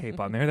duct tape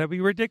on there. That'd be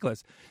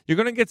ridiculous. You're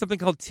going to get something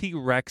called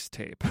T-Rex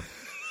tape.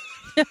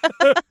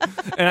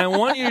 And I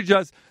want you to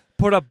just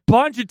put a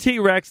bunch of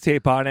T-Rex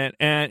tape on it,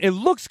 and it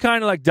looks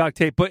kind of like duct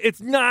tape, but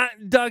it's not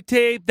duct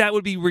tape. That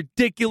would be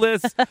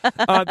ridiculous.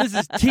 This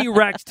is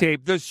T-Rex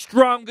tape, the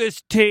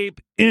strongest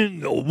tape in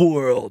the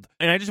world.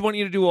 And I just want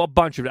you to do a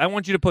bunch of it. I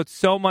want you to put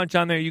so much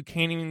on there you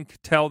can't even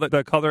tell that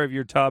the color of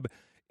your tub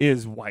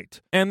is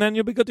white. And then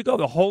you'll be good to go.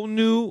 The whole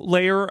new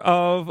layer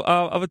of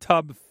a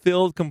tub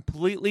filled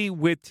completely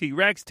with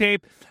T-Rex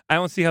tape. I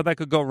don't see how that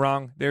could go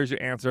wrong. There's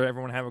your answer.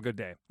 Everyone have a good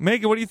day.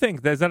 Megan, what do you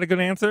think? Is that a good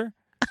answer?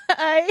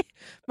 My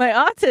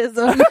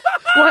autism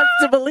wants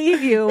to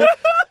believe you,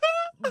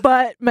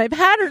 but my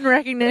pattern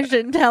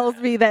recognition tells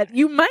me that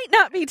you might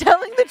not be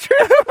telling the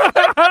truth.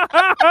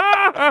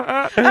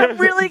 I'm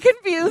really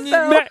confused,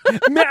 though.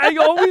 I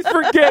always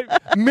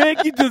forget.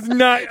 Maggie does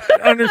not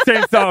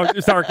understand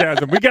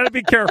sarcasm. We got to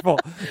be careful.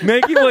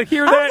 Maggie will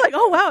hear that. I was like,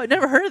 oh, wow, I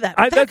never heard of that.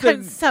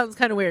 That sounds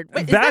kind of weird.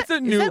 Wait, that's a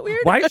new. Is that weird?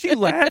 Why is she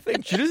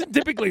laughing? She doesn't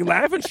typically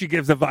laugh when she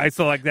gives advice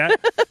like that.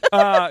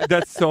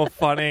 That's so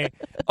funny.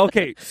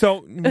 Okay,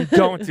 so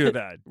don't do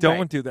that.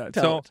 Don't do that.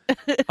 Don't.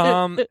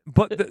 So,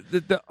 but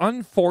the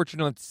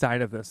unfortunate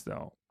side of this,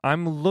 though,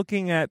 I'm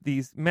looking at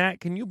these. Matt,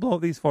 can you blow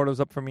these photos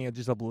up for me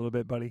just a little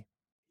bit, buddy?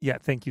 Yeah,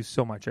 thank you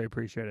so much. I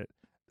appreciate it.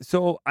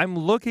 So I'm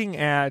looking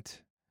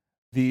at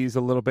these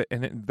a little bit,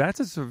 and that's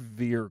a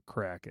severe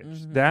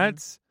crackage. Mm-hmm.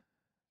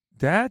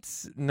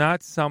 That's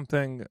not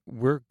something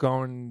we're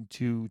going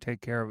to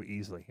take care of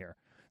easily here.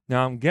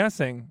 Now, I'm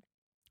guessing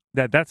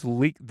that's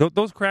leak.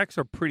 Those cracks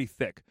are pretty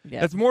thick. Yeah.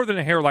 That's more than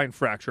a hairline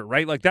fracture,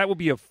 right? Like that would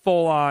be a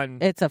full-on.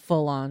 It's a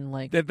full-on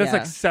that's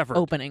like severed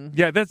opening.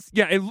 Yeah,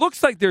 it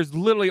looks like there's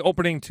literally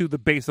opening to the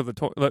base of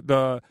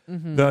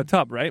the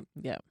tub, right?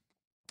 Yeah.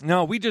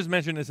 Now, we just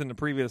mentioned this in the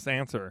previous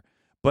answer,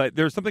 but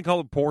there's something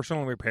called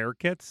porcelain repair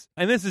kits,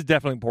 and this is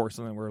definitely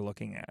porcelain we're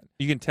looking at.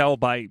 You can tell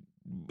by,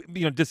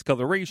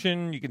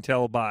 discoloration. You can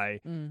tell by,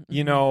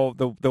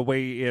 the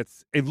way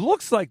it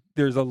looks like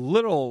there's a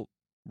little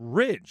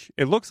ridge.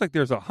 It looks like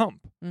there's a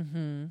hump.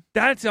 Mm-hmm.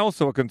 That's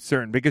also a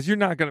concern because you're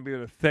not going to be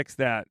able to fix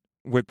that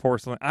with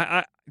porcelain.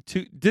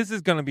 This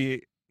is going to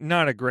be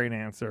not a great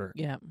answer.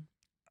 Yeah.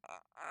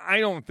 I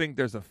don't think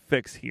there's a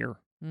fix here.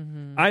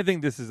 Mm-hmm. I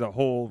think this is a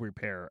whole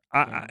repair.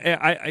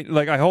 I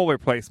like a whole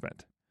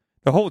replacement.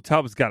 The whole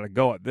tub's got to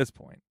go at this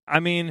point. I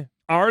mean,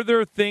 are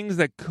there things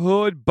that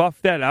could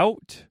buff that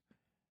out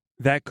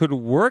that could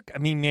work? I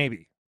mean,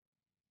 maybe.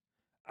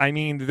 I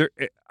mean,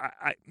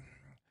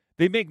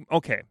 they make,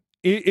 okay,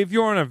 if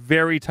you're on a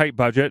very tight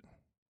budget,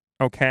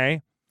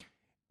 okay,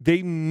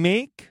 they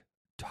make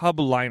tub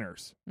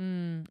liners.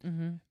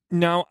 Mm-hmm.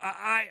 Now,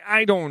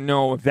 I don't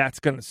know if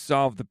that's going to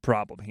solve the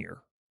problem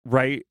here,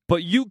 right?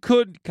 But you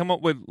could come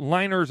up with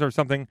liners or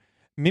something.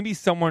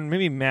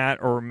 Maybe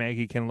Matt or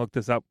Maggie can look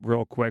this up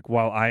real quick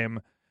while I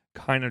am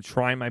kind of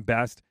trying my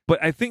best.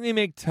 But I think they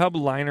make tub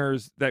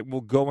liners that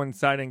will go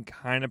inside and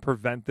kind of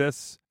prevent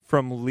this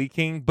from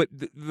leaking. But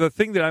the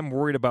thing that I'm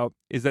worried about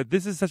is that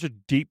this is such a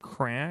deep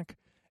crack.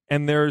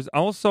 And there's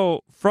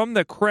also, from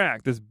the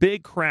crack, this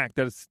big crack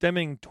that is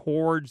stemming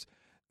towards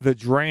the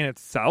drain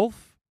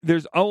itself,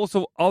 there's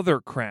also other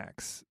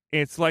cracks.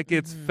 It's like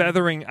it's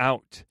feathering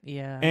out.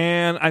 Yeah.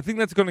 And I think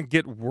that's going to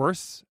get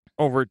worse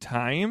over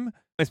time,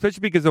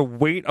 especially because the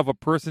weight of a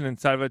person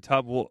inside of a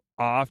tub will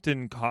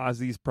often cause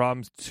these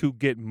problems to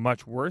get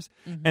much worse.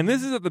 Mm-hmm. And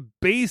this is at the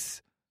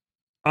base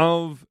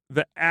of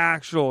the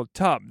actual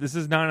tub. This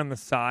is not on the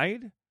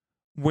side,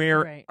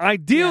 where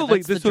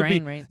ideally this would be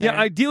right there.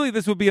 ideally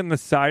this would be on the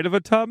side of a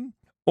tub,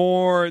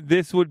 or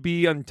this would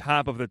be on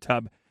top of the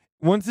tub.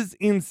 Once it's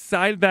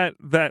inside that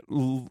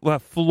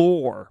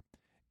floor,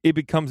 it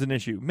becomes an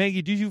issue.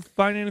 Maggie, did you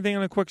find anything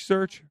on a quick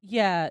search?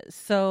 Yeah,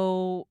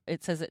 so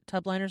it says that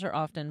tub liners are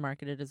often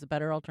marketed as a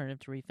better alternative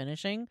to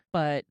refinishing,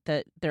 but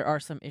that there are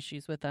some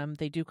issues with them.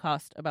 They do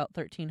cost about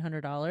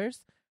 $1,300,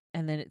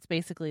 and then it's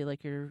basically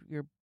like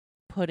you're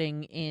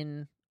putting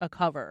in a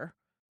cover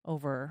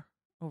over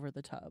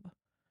the tub.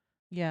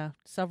 Yeah,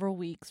 several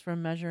weeks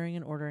from measuring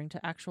and ordering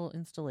to actual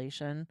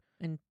installation,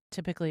 and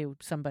typically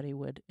somebody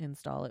would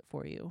install it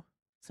for you.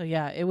 So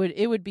yeah, it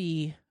would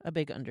be a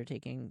big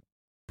undertaking,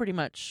 pretty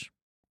much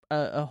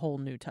a whole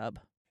new tub.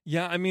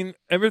 Yeah, I mean,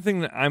 everything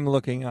that I'm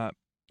looking up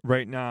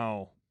right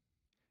now,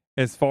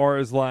 as far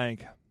as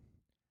like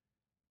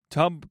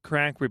tub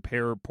crack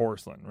repair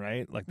porcelain,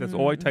 right? Like that's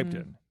all I typed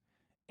in.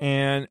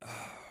 And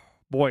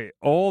boy,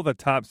 all the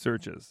top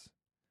searches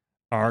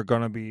are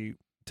going to be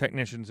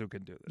technicians who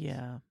can do this.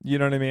 Yeah. You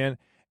know what I mean?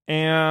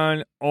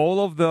 And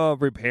all of the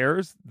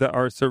repairs that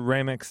are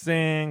ceramic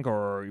sink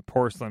or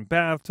porcelain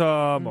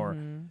bathtub or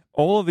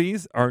all of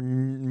these are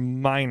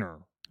minor.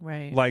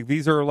 Right. Like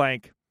these are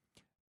like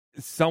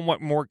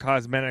somewhat more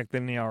cosmetic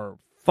than they are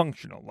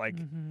functional. Like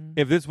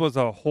if this was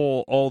a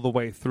hole all the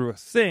way through a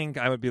sink,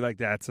 I would be like,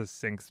 that's a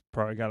sink's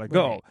probably got to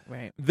go.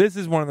 Right. This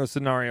is one of those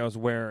scenarios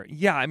where,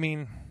 yeah, I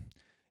mean,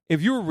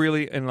 if you're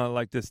really in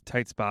like this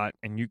tight spot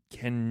and you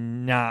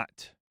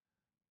cannot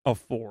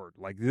afford,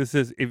 like this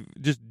is, if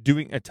just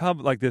doing a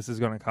tub like this is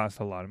going to cost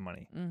a lot of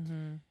money.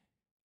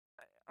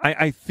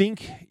 I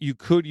think you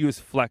could use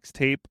flex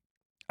tape.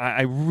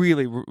 I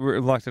really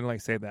reluctantly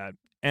say that.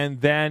 And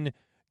then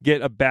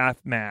get a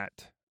bath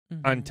mat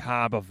on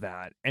top of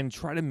that and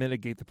try to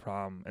mitigate the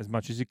problem as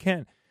much as you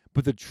can.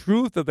 But the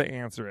truth of the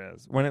answer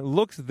is, when it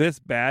looks this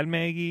bad,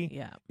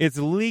 Maggie, it's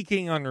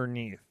leaking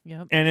underneath.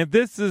 Yep. And if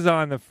this is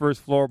on the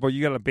first floor, but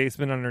you got a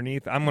basement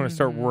underneath, I'm going to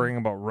start worrying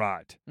about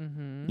rot.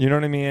 You know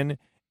what I mean?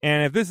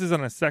 And if this is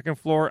on a second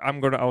floor, I'm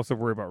going to also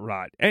worry about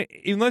rot.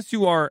 Unless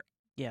you are,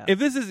 if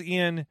this is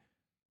in,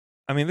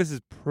 I mean, this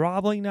is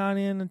probably not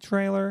in a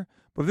trailer,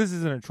 but if this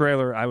is in a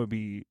trailer, I would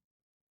be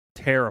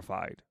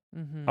terrified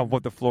of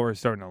what the floor is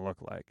starting to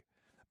look like,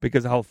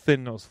 because of how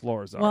thin those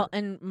floors are. Well,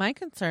 and my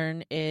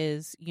concern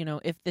is,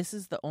 if this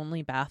is the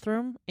only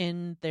bathroom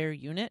in their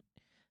unit,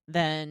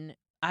 then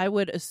I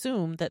would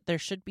assume that there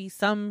should be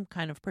some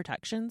kind of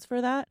protections for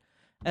that,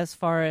 as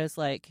far as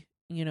like,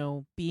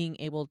 being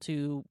able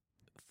to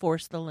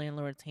force the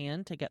landlord's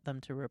hand to get them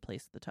to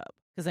replace the tub.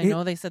 Because I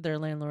know they said their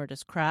landlord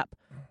is crap,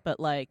 but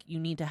like you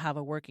need to have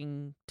a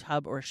working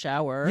tub or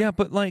shower. Yeah,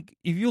 but like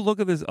if you look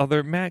at this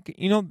other Matt,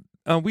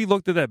 we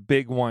looked at that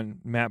big one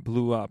Matt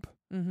blew up.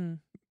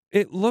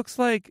 It looks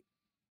like,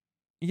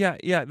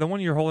 the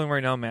one you're holding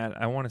right now,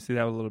 Matt. I want to see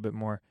that a little bit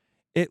more.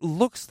 It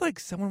looks like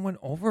someone went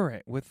over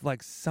it with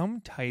like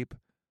some type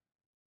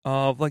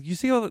of like, you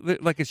see how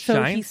like it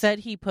shines. So he said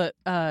he put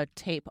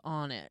tape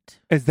on it.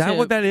 Is that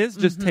what that is?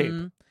 Just tape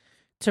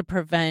to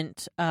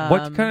prevent.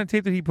 What kind of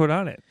tape did he put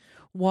on it?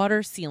 Water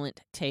sealant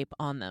tape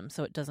on them,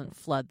 so it doesn't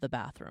flood the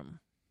bathroom,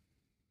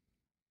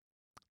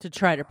 to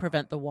try to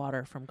prevent the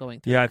water from going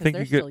through. Yeah, I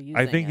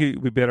think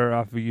you'd be better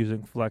off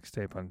using flex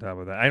tape on top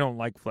of that. I don't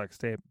like flex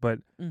tape, but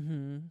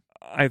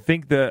I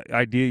think the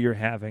idea you're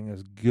having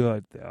is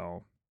good,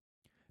 though.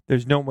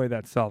 There's no way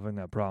that's solving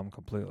that problem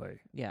completely.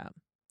 Yeah.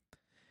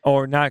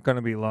 or not going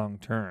to be long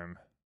term.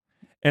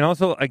 And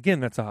also, again,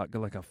 that's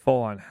like a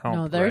full on help.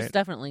 No, there's right?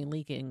 definitely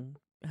leaking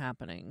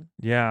happening.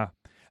 Yeah.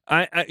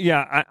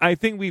 I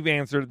think we've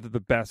answered the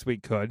best we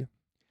could.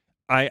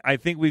 I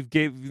think we've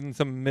given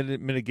some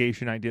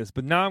mitigation ideas,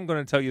 but now I'm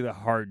going to tell you the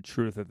hard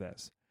truth of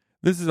this.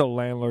 This is a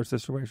landlord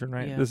situation,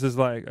 right? Yeah. This is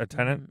like a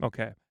tenant. Mhm.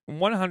 Okay.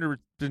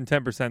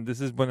 110%, this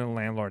is when a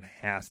landlord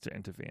has to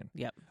intervene.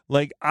 Yep.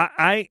 Like,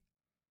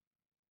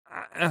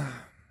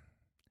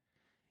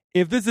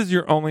 if this is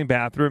your only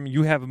bathroom,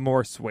 you have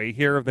more sway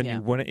here than Yeah.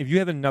 you wouldn't. If you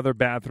have another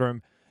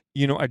bathroom,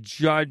 a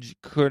judge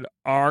could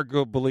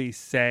arguably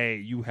say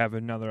you have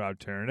another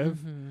alternative.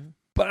 Mm-hmm.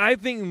 But I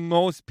think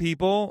most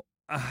people,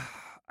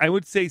 I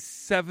would say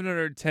 7 out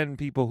of 10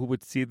 people who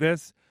would see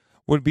this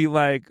would be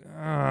like,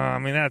 I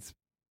mean, that's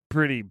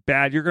pretty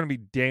bad. You're going to be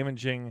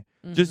damaging,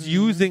 just Mm-hmm.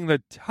 using the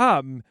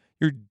tub,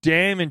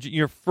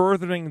 you're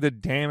furthering the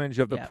damage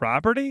of the Yeah.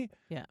 property.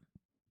 Yeah.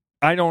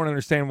 I don't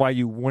understand why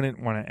you wouldn't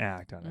want to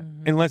act on it,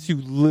 Mhm. unless you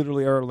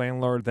literally are a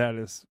landlord that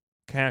is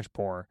cash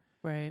poor.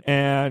 Right.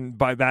 And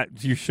by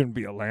that, you shouldn't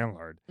be a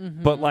landlord.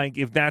 Mm-hmm. But like,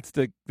 if that's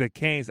the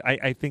case,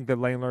 I think the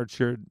landlord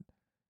should,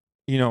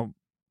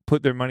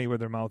 put their money where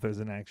their mouth is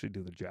and actually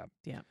do the job.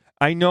 Yeah.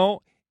 I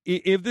know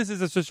if this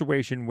is a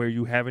situation where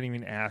you haven't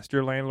even asked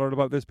your landlord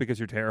about this because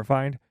you're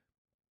terrified,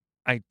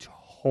 I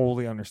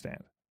totally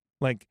understand.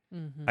 Like,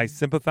 Mm-hmm. I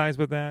sympathize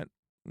with that.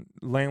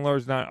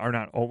 Landlords are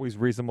not always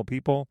reasonable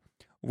people.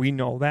 We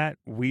know that.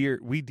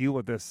 We deal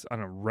with this on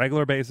a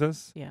regular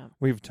basis. Yeah.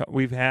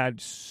 We've had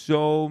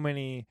so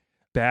many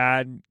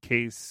bad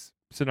case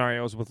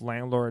scenarios with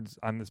landlords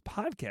on this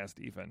podcast,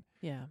 even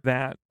Yeah.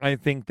 that I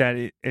think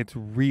that it's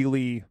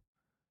really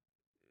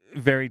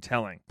very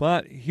telling.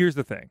 But here's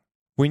the thing: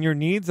 when your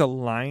needs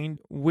align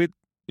with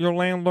your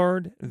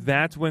landlord,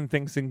 that's when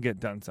things can get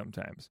done.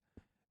 Sometimes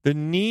the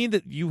need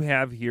that you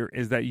have here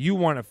is that you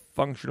want a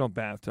functional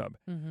bathtub.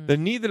 Mm-hmm. The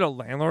need that a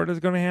landlord is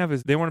going to have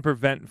is they want to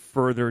prevent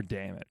further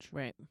damage.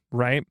 Right.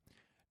 Right?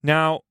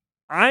 Now,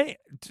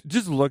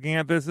 just looking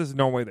at this, there's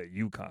no way that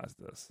you caused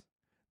this.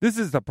 This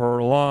is a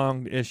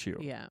prolonged issue.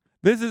 Yeah.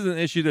 This is an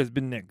issue that's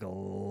been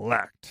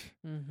neglect.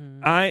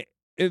 Mm-hmm.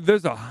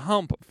 There's a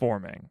hump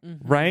forming, Mhm.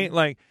 right?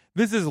 Like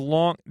this is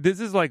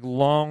like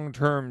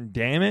long-term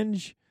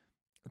damage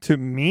to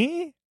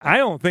me. I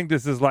don't think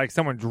this is like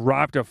someone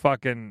dropped a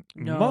fucking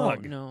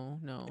mug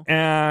No.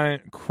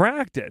 and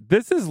cracked it.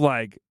 This is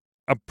like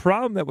a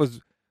problem that was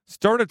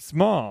started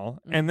small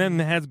and then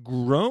has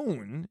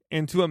grown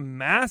into a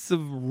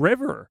massive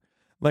river.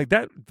 Like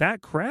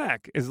that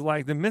crack is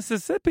like the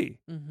Mississippi.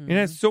 Mm-hmm. It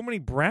has so many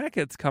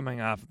brackets coming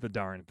off of the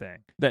darn thing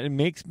that it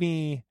makes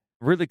me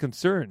really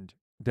concerned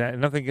that if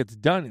nothing gets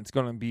done, it's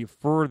going to be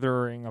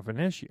furthering of an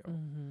issue.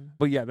 Mm-hmm.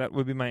 But yeah, that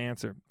would be my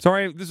answer.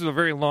 Sorry, this is a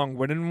very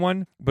long-winded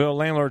one, but a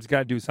landlord's got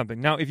to do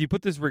something. Now, if you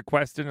put this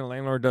request in and a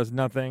landlord does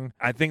nothing,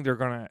 I think they're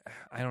going to,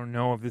 I don't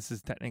know if this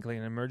is technically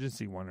an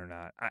emergency one or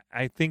not.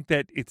 I think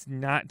that it's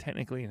not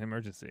technically an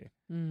emergency.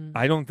 Mm.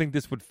 I don't think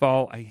this would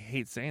fall. I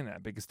hate saying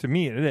that because to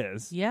me it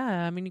is. Yeah.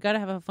 I mean, you got to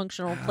have a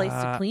functional place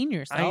to clean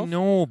yourself. I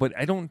know, but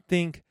I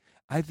think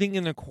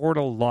in a court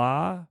of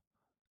law,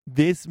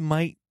 this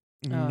might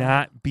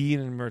not be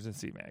an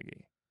emergency,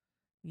 Maggie.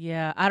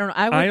 Yeah, I don't know.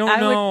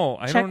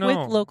 I would check with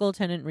local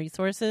tenant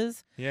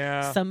resources.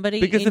 Yeah,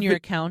 somebody because in your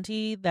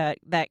county that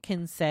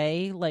can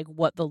say like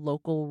what the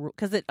local,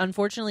 because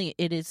unfortunately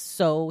it is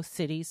so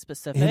city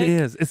specific. It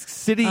is. It's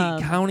city,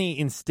 county,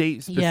 and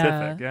state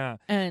specific. Yeah,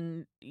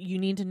 and you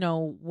need to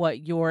know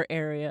what your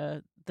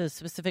area, the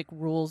specific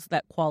rules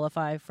that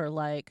qualify for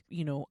like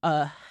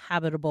a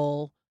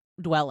habitable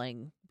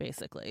dwelling,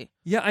 basically.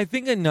 Yeah, I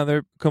think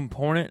another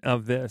component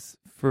of this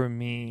for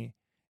me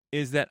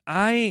is that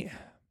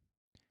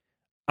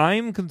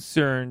I'm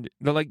concerned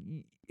that, like,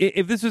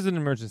 if this was an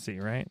emergency,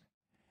 right,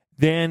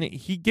 then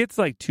he gets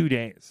like 2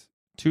 days,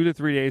 2 to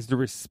 3 days to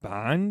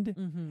respond.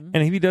 Mm-hmm. And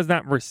if he does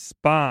not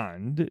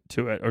respond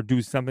to it or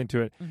do something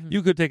to it, Mm-hmm.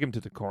 you could take him to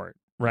the court,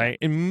 right?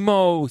 In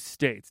most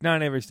states, not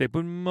in every state,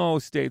 but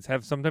most states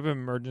have some type of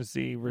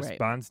emergency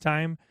response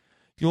time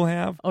you'll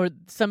have. Or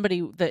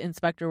the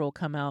inspector will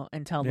come out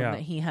and tell them Yeah.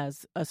 that he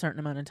has a certain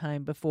amount of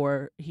time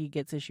before he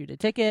gets issued a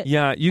ticket.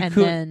 Yeah,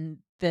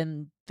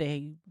 Then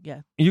they,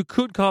 You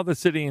could call the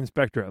city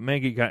inspector up.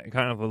 Maggie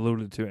kind of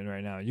alluded to it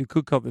right now. You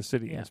could call the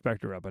city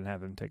inspector up and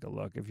have him take a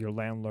look if your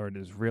landlord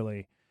is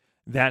really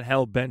that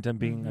hell-bent on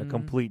being a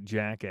complete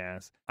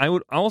jackass. I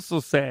would also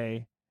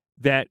say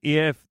that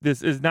if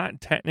this is not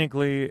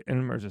technically an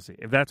emergency,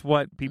 if that's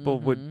what people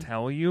would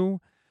tell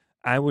you,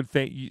 I would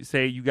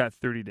say you got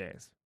 30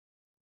 days.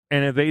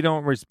 And if they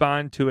don't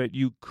respond to it,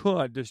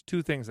 there's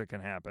two things that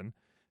can happen.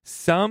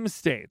 Some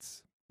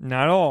states,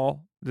 not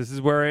all, this is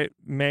where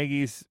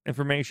Maggie's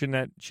information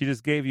that she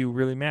just gave you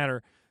really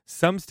matter.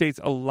 Some states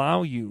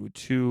allow you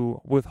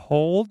to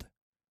withhold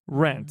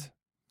rent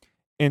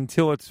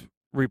until it's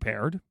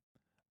repaired.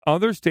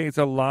 Other states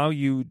allow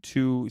you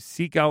to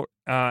seek out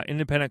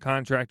independent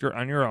contractor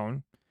on your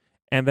own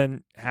and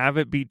then have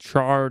it be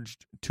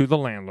charged to the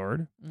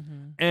landlord.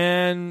 Mm-hmm.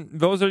 And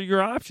those are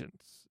your options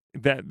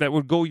that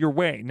would go your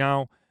way.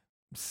 Now,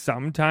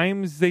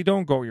 sometimes they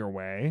don't go your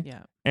way.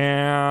 Yeah.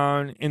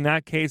 And in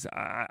that case,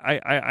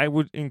 I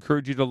would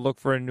encourage you to look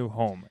for a new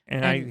home.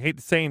 And I hate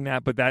saying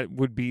that, but that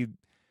would be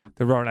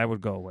the route I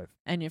would go with.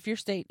 And if your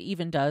state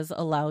even does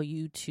allow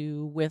you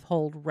to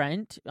withhold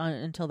rent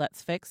until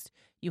that's fixed,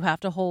 you have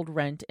to hold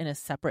rent in a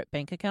separate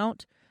bank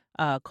account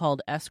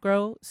called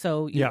escrow.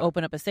 So you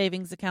open up a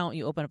savings account,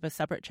 you open up a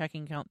separate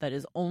checking account that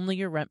is only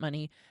your rent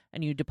money,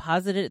 and you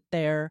deposit it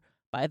there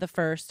by the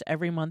 1st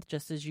every month,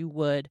 just as you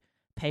would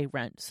pay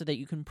rent, so that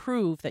you can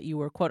prove that you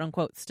were, quote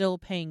unquote, still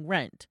paying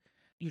rent.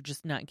 You're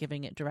just not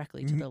giving it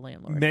directly to the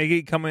landlord.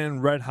 Maggie coming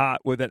in red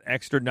hot with that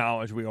extra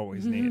knowledge we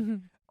always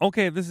need.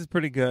 Okay, this is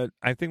pretty good.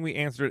 I think we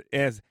answered it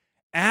as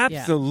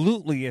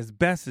absolutely as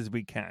best as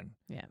we can.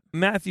 Yeah.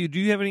 Matthew, do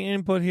you have any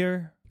input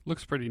here?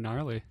 Looks pretty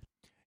gnarly.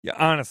 Yeah,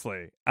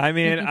 honestly. I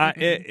mean,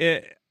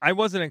 I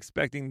wasn't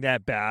expecting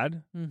that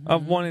bad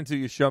of one until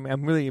you showed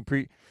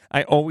me.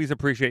 I always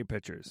appreciate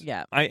pictures.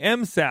 Yeah. I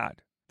am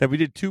sad that we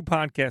did 2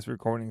 podcast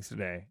recordings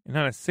today and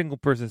not a single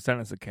person sent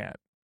us a cat.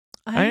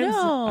 I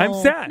know. I'm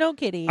sad. No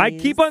kitties. I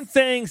keep on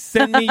saying,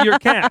 send me your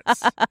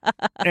cats.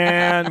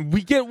 And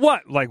we get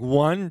what? Like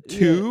 1,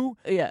 2?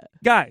 Yeah.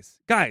 Guys,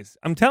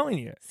 I'm telling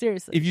you.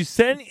 Seriously. If you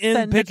send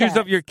in pictures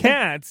of your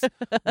cats,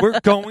 we're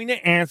going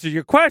to answer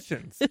your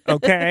questions.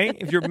 Okay?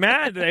 If you're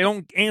mad that I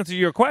don't answer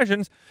your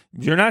questions,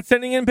 you're not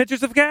sending in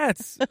pictures of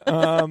cats.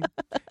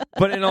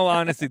 But in all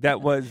honesty,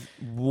 that was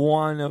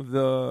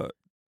that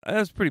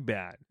was pretty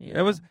bad. Yeah.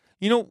 That was,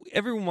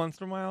 every once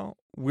in a while,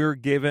 we're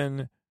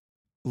given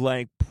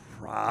like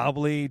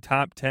probably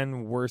top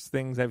 10 worst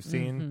things I've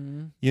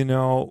seen,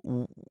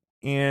 in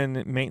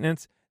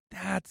maintenance.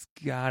 That's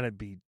gotta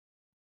be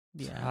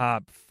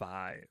top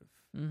 5.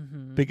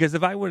 Because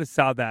if I would have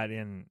saw that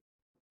in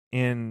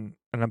an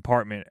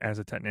apartment as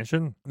a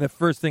technician, the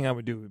first thing I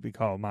would do would be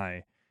call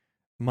my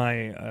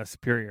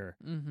superior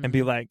and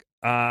be like,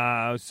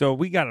 so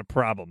we got a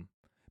problem,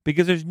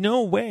 because there's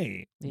no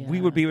way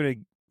we would be able to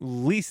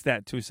lease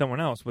that to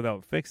someone else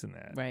without fixing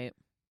that. Right.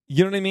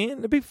 You know what I mean?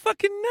 It'd be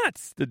fucking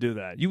nuts to do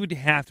that. You would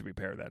have to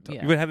repair that.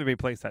 You would have to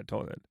replace that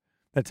toilet.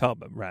 That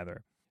tub,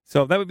 rather.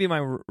 So that would be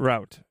my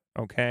route.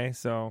 Okay?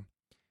 So,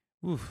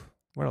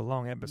 what a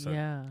long episode.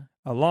 Yeah.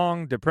 A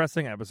long,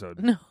 depressing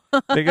episode. No.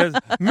 Because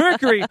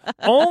Mercury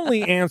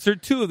only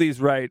answered 2 of these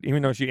right,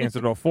 even though she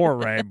answered all 4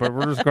 right. But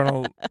we're just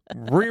going to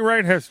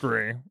rewrite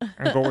history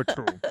and go with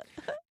 2.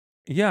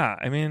 Yeah,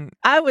 I mean.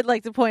 I would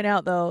like to point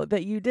out, though,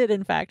 that you did,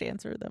 in fact,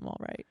 answer them all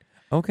right.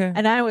 Okay.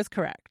 And I was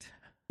correct.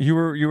 You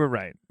were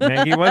right.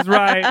 Maggie was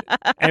right.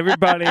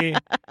 Everybody,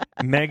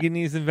 Maggie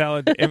needs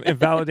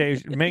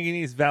validation. Maggie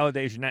needs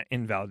validation, not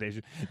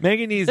invalidation.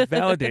 Maggie needs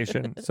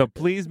validation. So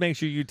please make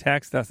sure you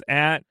text us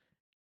at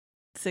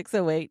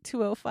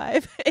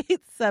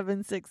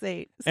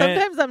 608-205-8768.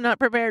 Sometimes I'm not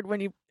prepared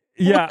when you.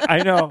 Yeah,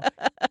 I know.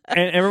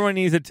 And everyone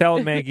needs to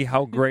tell Maggie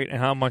how great and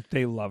how much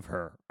they love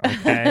her.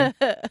 Okay,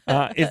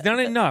 it's not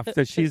enough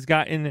that she's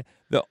gotten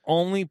the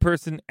only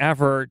person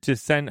ever to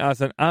send us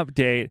an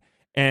update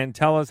and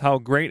tell us how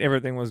great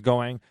everything was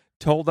going,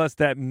 told us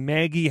that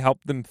Maggie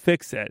helped them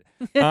fix it.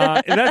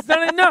 That's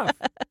not enough.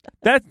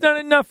 That's not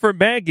enough for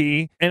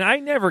Maggie, and I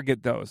never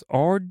get those.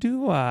 Or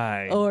do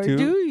I? Or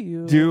do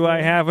you? Do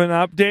I have an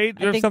update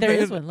or I think something?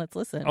 there is one. Let's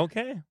listen.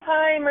 Okay.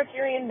 Hi,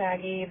 Mercury and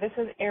Maggie. This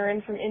is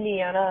Erin from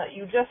Indiana.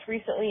 You just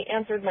recently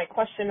answered my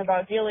question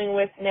about dealing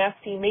with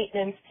nasty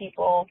maintenance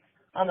people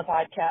on the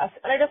podcast,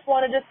 and I just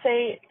wanted to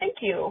say thank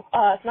you.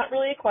 It's not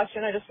really a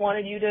question. I just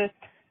wanted you to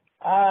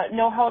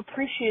know how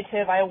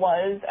appreciative I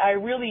was. I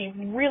really,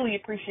 really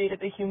appreciated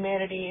the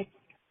humanity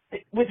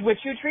with which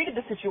you treated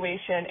the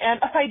situation.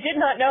 And I did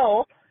not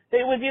know that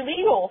it was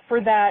illegal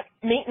for that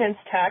maintenance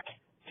tech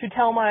to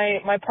tell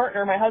my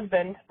partner, my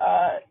husband,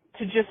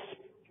 to just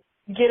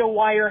get a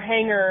wire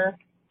hanger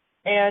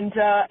and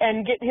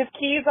get his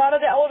keys out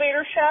of the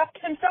elevator shaft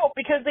himself,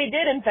 because they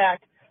did, in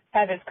fact,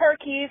 have his car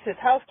keys, his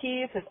house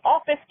keys, his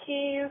office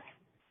keys,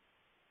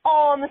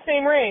 all on the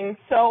same ring.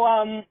 So,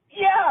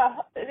 yeah,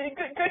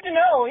 good to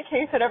know in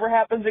case it ever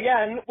happens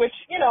again, which,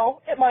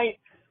 it might.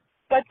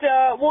 But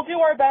we'll do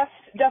our best.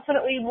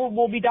 Definitely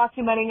we'll be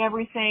documenting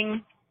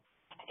everything.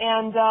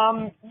 And,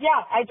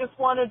 yeah, I just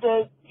wanted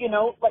to,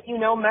 let you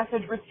know,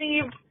 message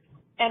received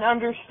and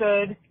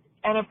understood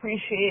and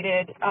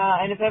appreciated.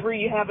 And if ever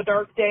you have a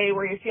dark day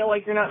where you feel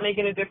like you're not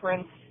making a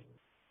difference,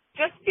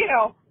 just, give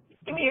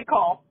me a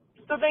call.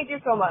 So thank you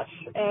so much.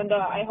 And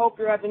I hope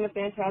you're having a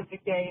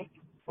fantastic day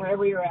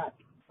wherever you're at.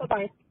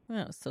 Bye-bye.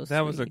 That was so sweet.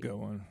 That was a good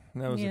one.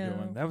 That was a good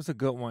one. That was a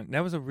good one.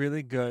 That was a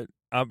really good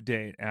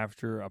update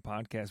after a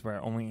podcast where I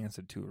only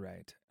answered 2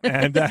 right.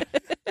 And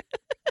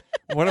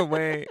what a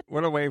way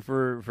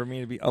for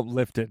me to be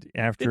uplifted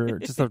after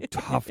just a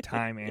tough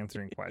time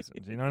answering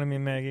questions. You know what I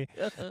mean, Maggie?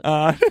 But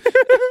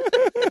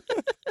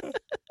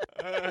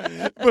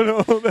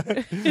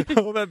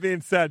all that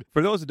being said,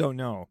 for those who don't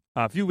know,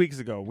 a few weeks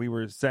ago we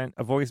were sent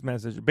a voice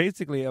message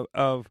basically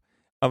of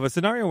a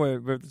scenario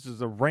where this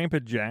is a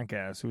rampant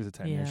jackass who was a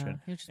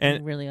technician. Yeah, just and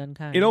being really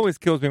unkind. It always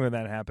kills me when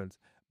that happens.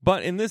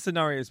 But in this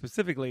scenario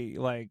specifically,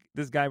 like,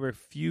 this guy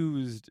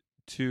refused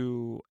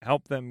to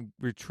help them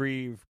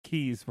retrieve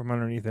keys from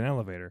underneath an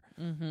elevator.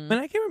 Mm-hmm. And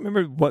I can't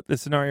remember what the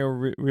scenario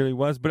really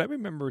was, but I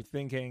remember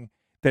thinking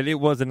that it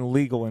wasn't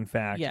illegal, in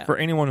fact, for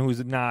anyone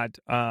who's not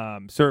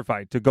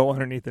certified to go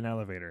underneath an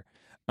elevator.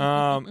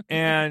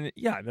 And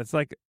yeah, that's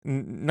like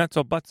not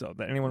so but so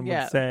that anyone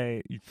would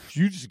say,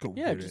 you just go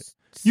get it.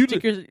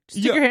 Stick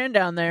your hand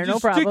down there, no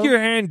problem. Stick your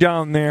hand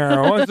down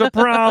there. What's the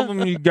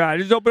problem you got?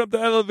 Just open up the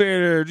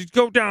elevator. Just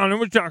go down. And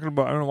we're talking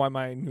about. I don't know why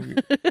my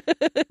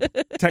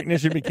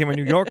technician became a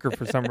New Yorker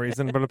for some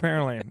reason, but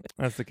apparently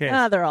that's the case.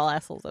 They're all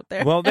assholes up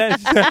there. Well,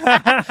 that's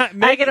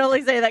I can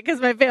only say that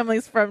because my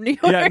family's from New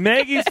York. Yeah,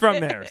 Maggie's from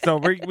there, so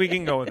we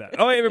can go with that.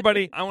 All right,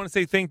 everybody. I want to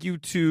say thank you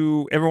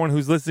to everyone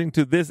who's listening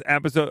to this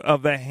episode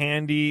of the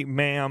Handy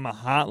Ma'am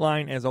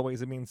Hotline. As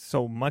always, it means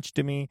so much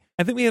to me.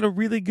 I think we had a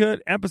really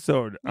good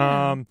episode.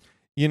 I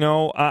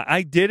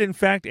did in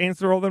fact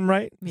answer all of them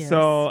right. Yes.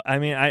 So I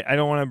mean, I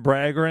don't want to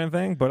brag or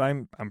anything, but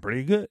I'm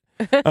pretty good.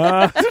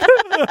 And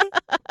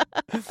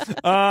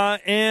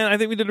I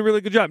think we did a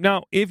really good job.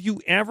 Now, if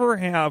you ever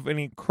have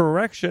any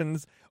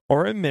corrections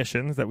or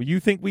omissions that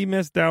you think we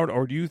missed out,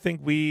 or do you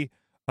think we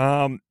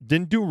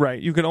didn't do right,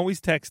 you can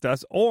always text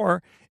us.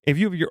 Or if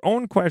you have your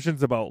own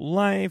questions about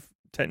life,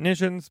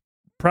 technicians,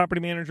 property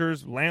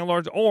managers,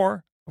 landlords,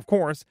 or of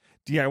course,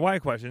 DIY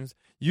questions,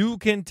 you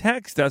can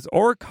text us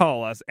or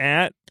call us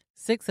at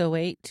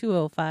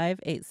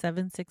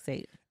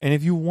 608-205-8768. And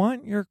if you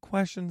want your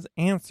questions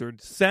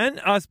answered,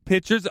 send us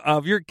pictures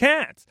of your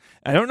cats.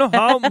 I don't know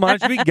how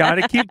much we got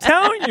to keep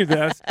telling you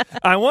this.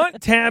 I want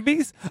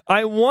tabbies.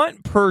 I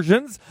want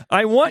Persians.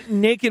 I want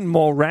naked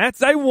mole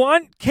rats. I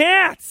want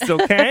cats,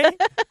 okay?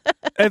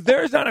 If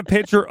there's not a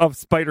picture of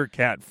Spider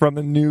Cat from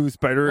the new Into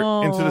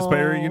the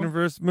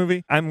Spider-Universe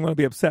movie, I'm going to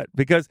be upset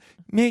because,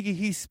 Maggie,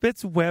 he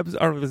spits webs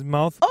out of his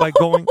mouth by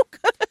going,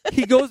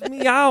 he goes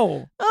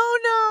meow. Oh,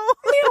 no.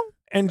 Meow.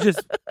 And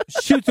just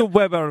shoots a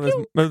web out of his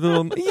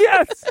little.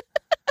 Yes!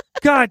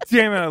 God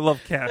damn it, I love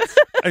cats.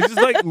 I just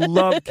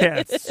love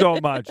cats so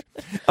much.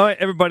 All right,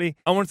 everybody,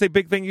 I want to say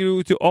big thank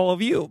you to all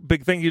of you.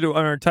 Big thank you to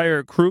our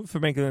entire crew for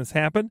making this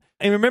happen.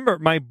 And remember,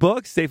 my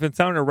book, Safe and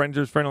Sound, A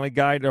Renter's Friendly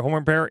Guide to Home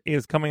Repair,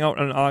 is coming out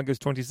on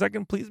August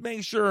 22nd. Please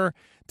make sure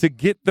to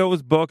get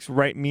those books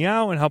right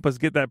meow and help us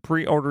get that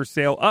pre-order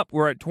sale up.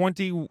 We're at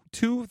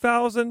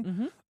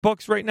 22,000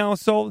 books right now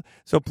sold,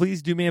 so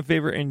please do me a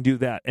favor and do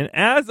that. And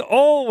as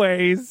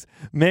always,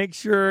 make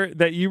sure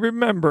that you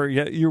remember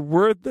you're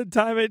worth the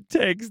time it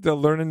takes to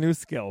learn a new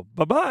skill.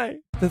 Bye-bye.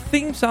 The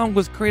theme song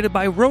was created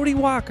by Rhodey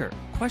Walker.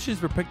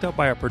 Questions were picked up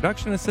by our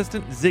production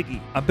assistant,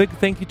 Ziggy. A big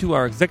thank you to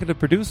our executive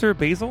producer,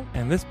 Basil,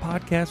 and this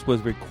podcast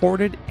was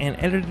recorded and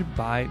edited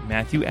by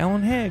Matthew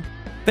Allen Haig.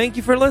 Thank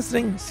you for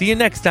listening. See you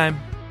next time.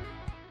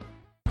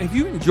 If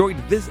you enjoyed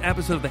this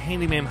episode of the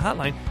Handyman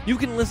Hotline, you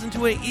can listen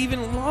to an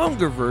even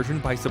longer version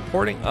by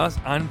supporting us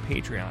on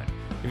Patreon.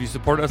 If you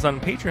support us on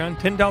Patreon,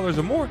 $10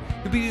 or more,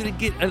 you'll be able to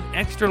get an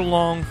extra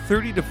long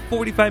 30 to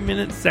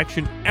 45-minute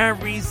section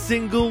every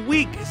single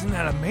week. Isn't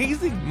that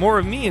amazing? More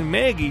of me and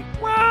Maggie.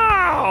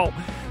 Wow!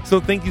 So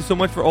thank you so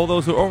much for all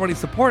those who already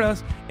support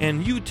us,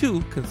 and you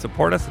too can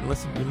support us and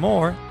listen to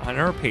more on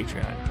our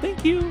Patreon.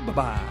 Thank you.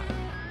 Bye-bye.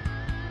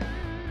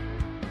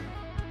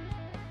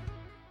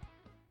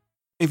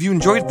 If you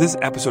enjoyed this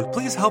episode,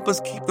 please help us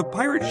keep the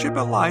pirate ship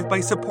alive by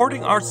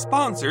supporting our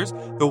sponsors,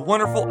 the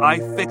wonderful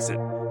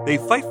iFixit. They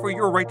fight for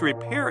your right to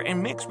repair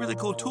and makes really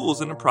cool tools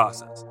in the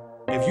process.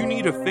 If you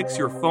need to fix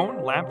your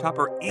phone, laptop,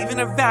 or even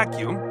a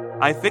vacuum,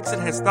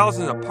 iFixit has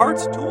thousands of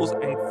parts, tools,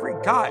 and free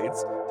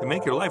guides to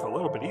make your life a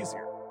little bit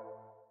easier.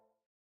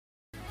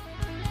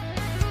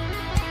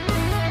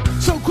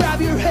 So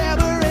grab your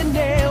hammer and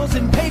nails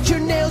and paint your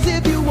nails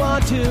if you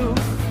want to.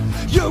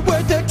 You're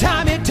worth the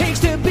time it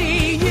takes to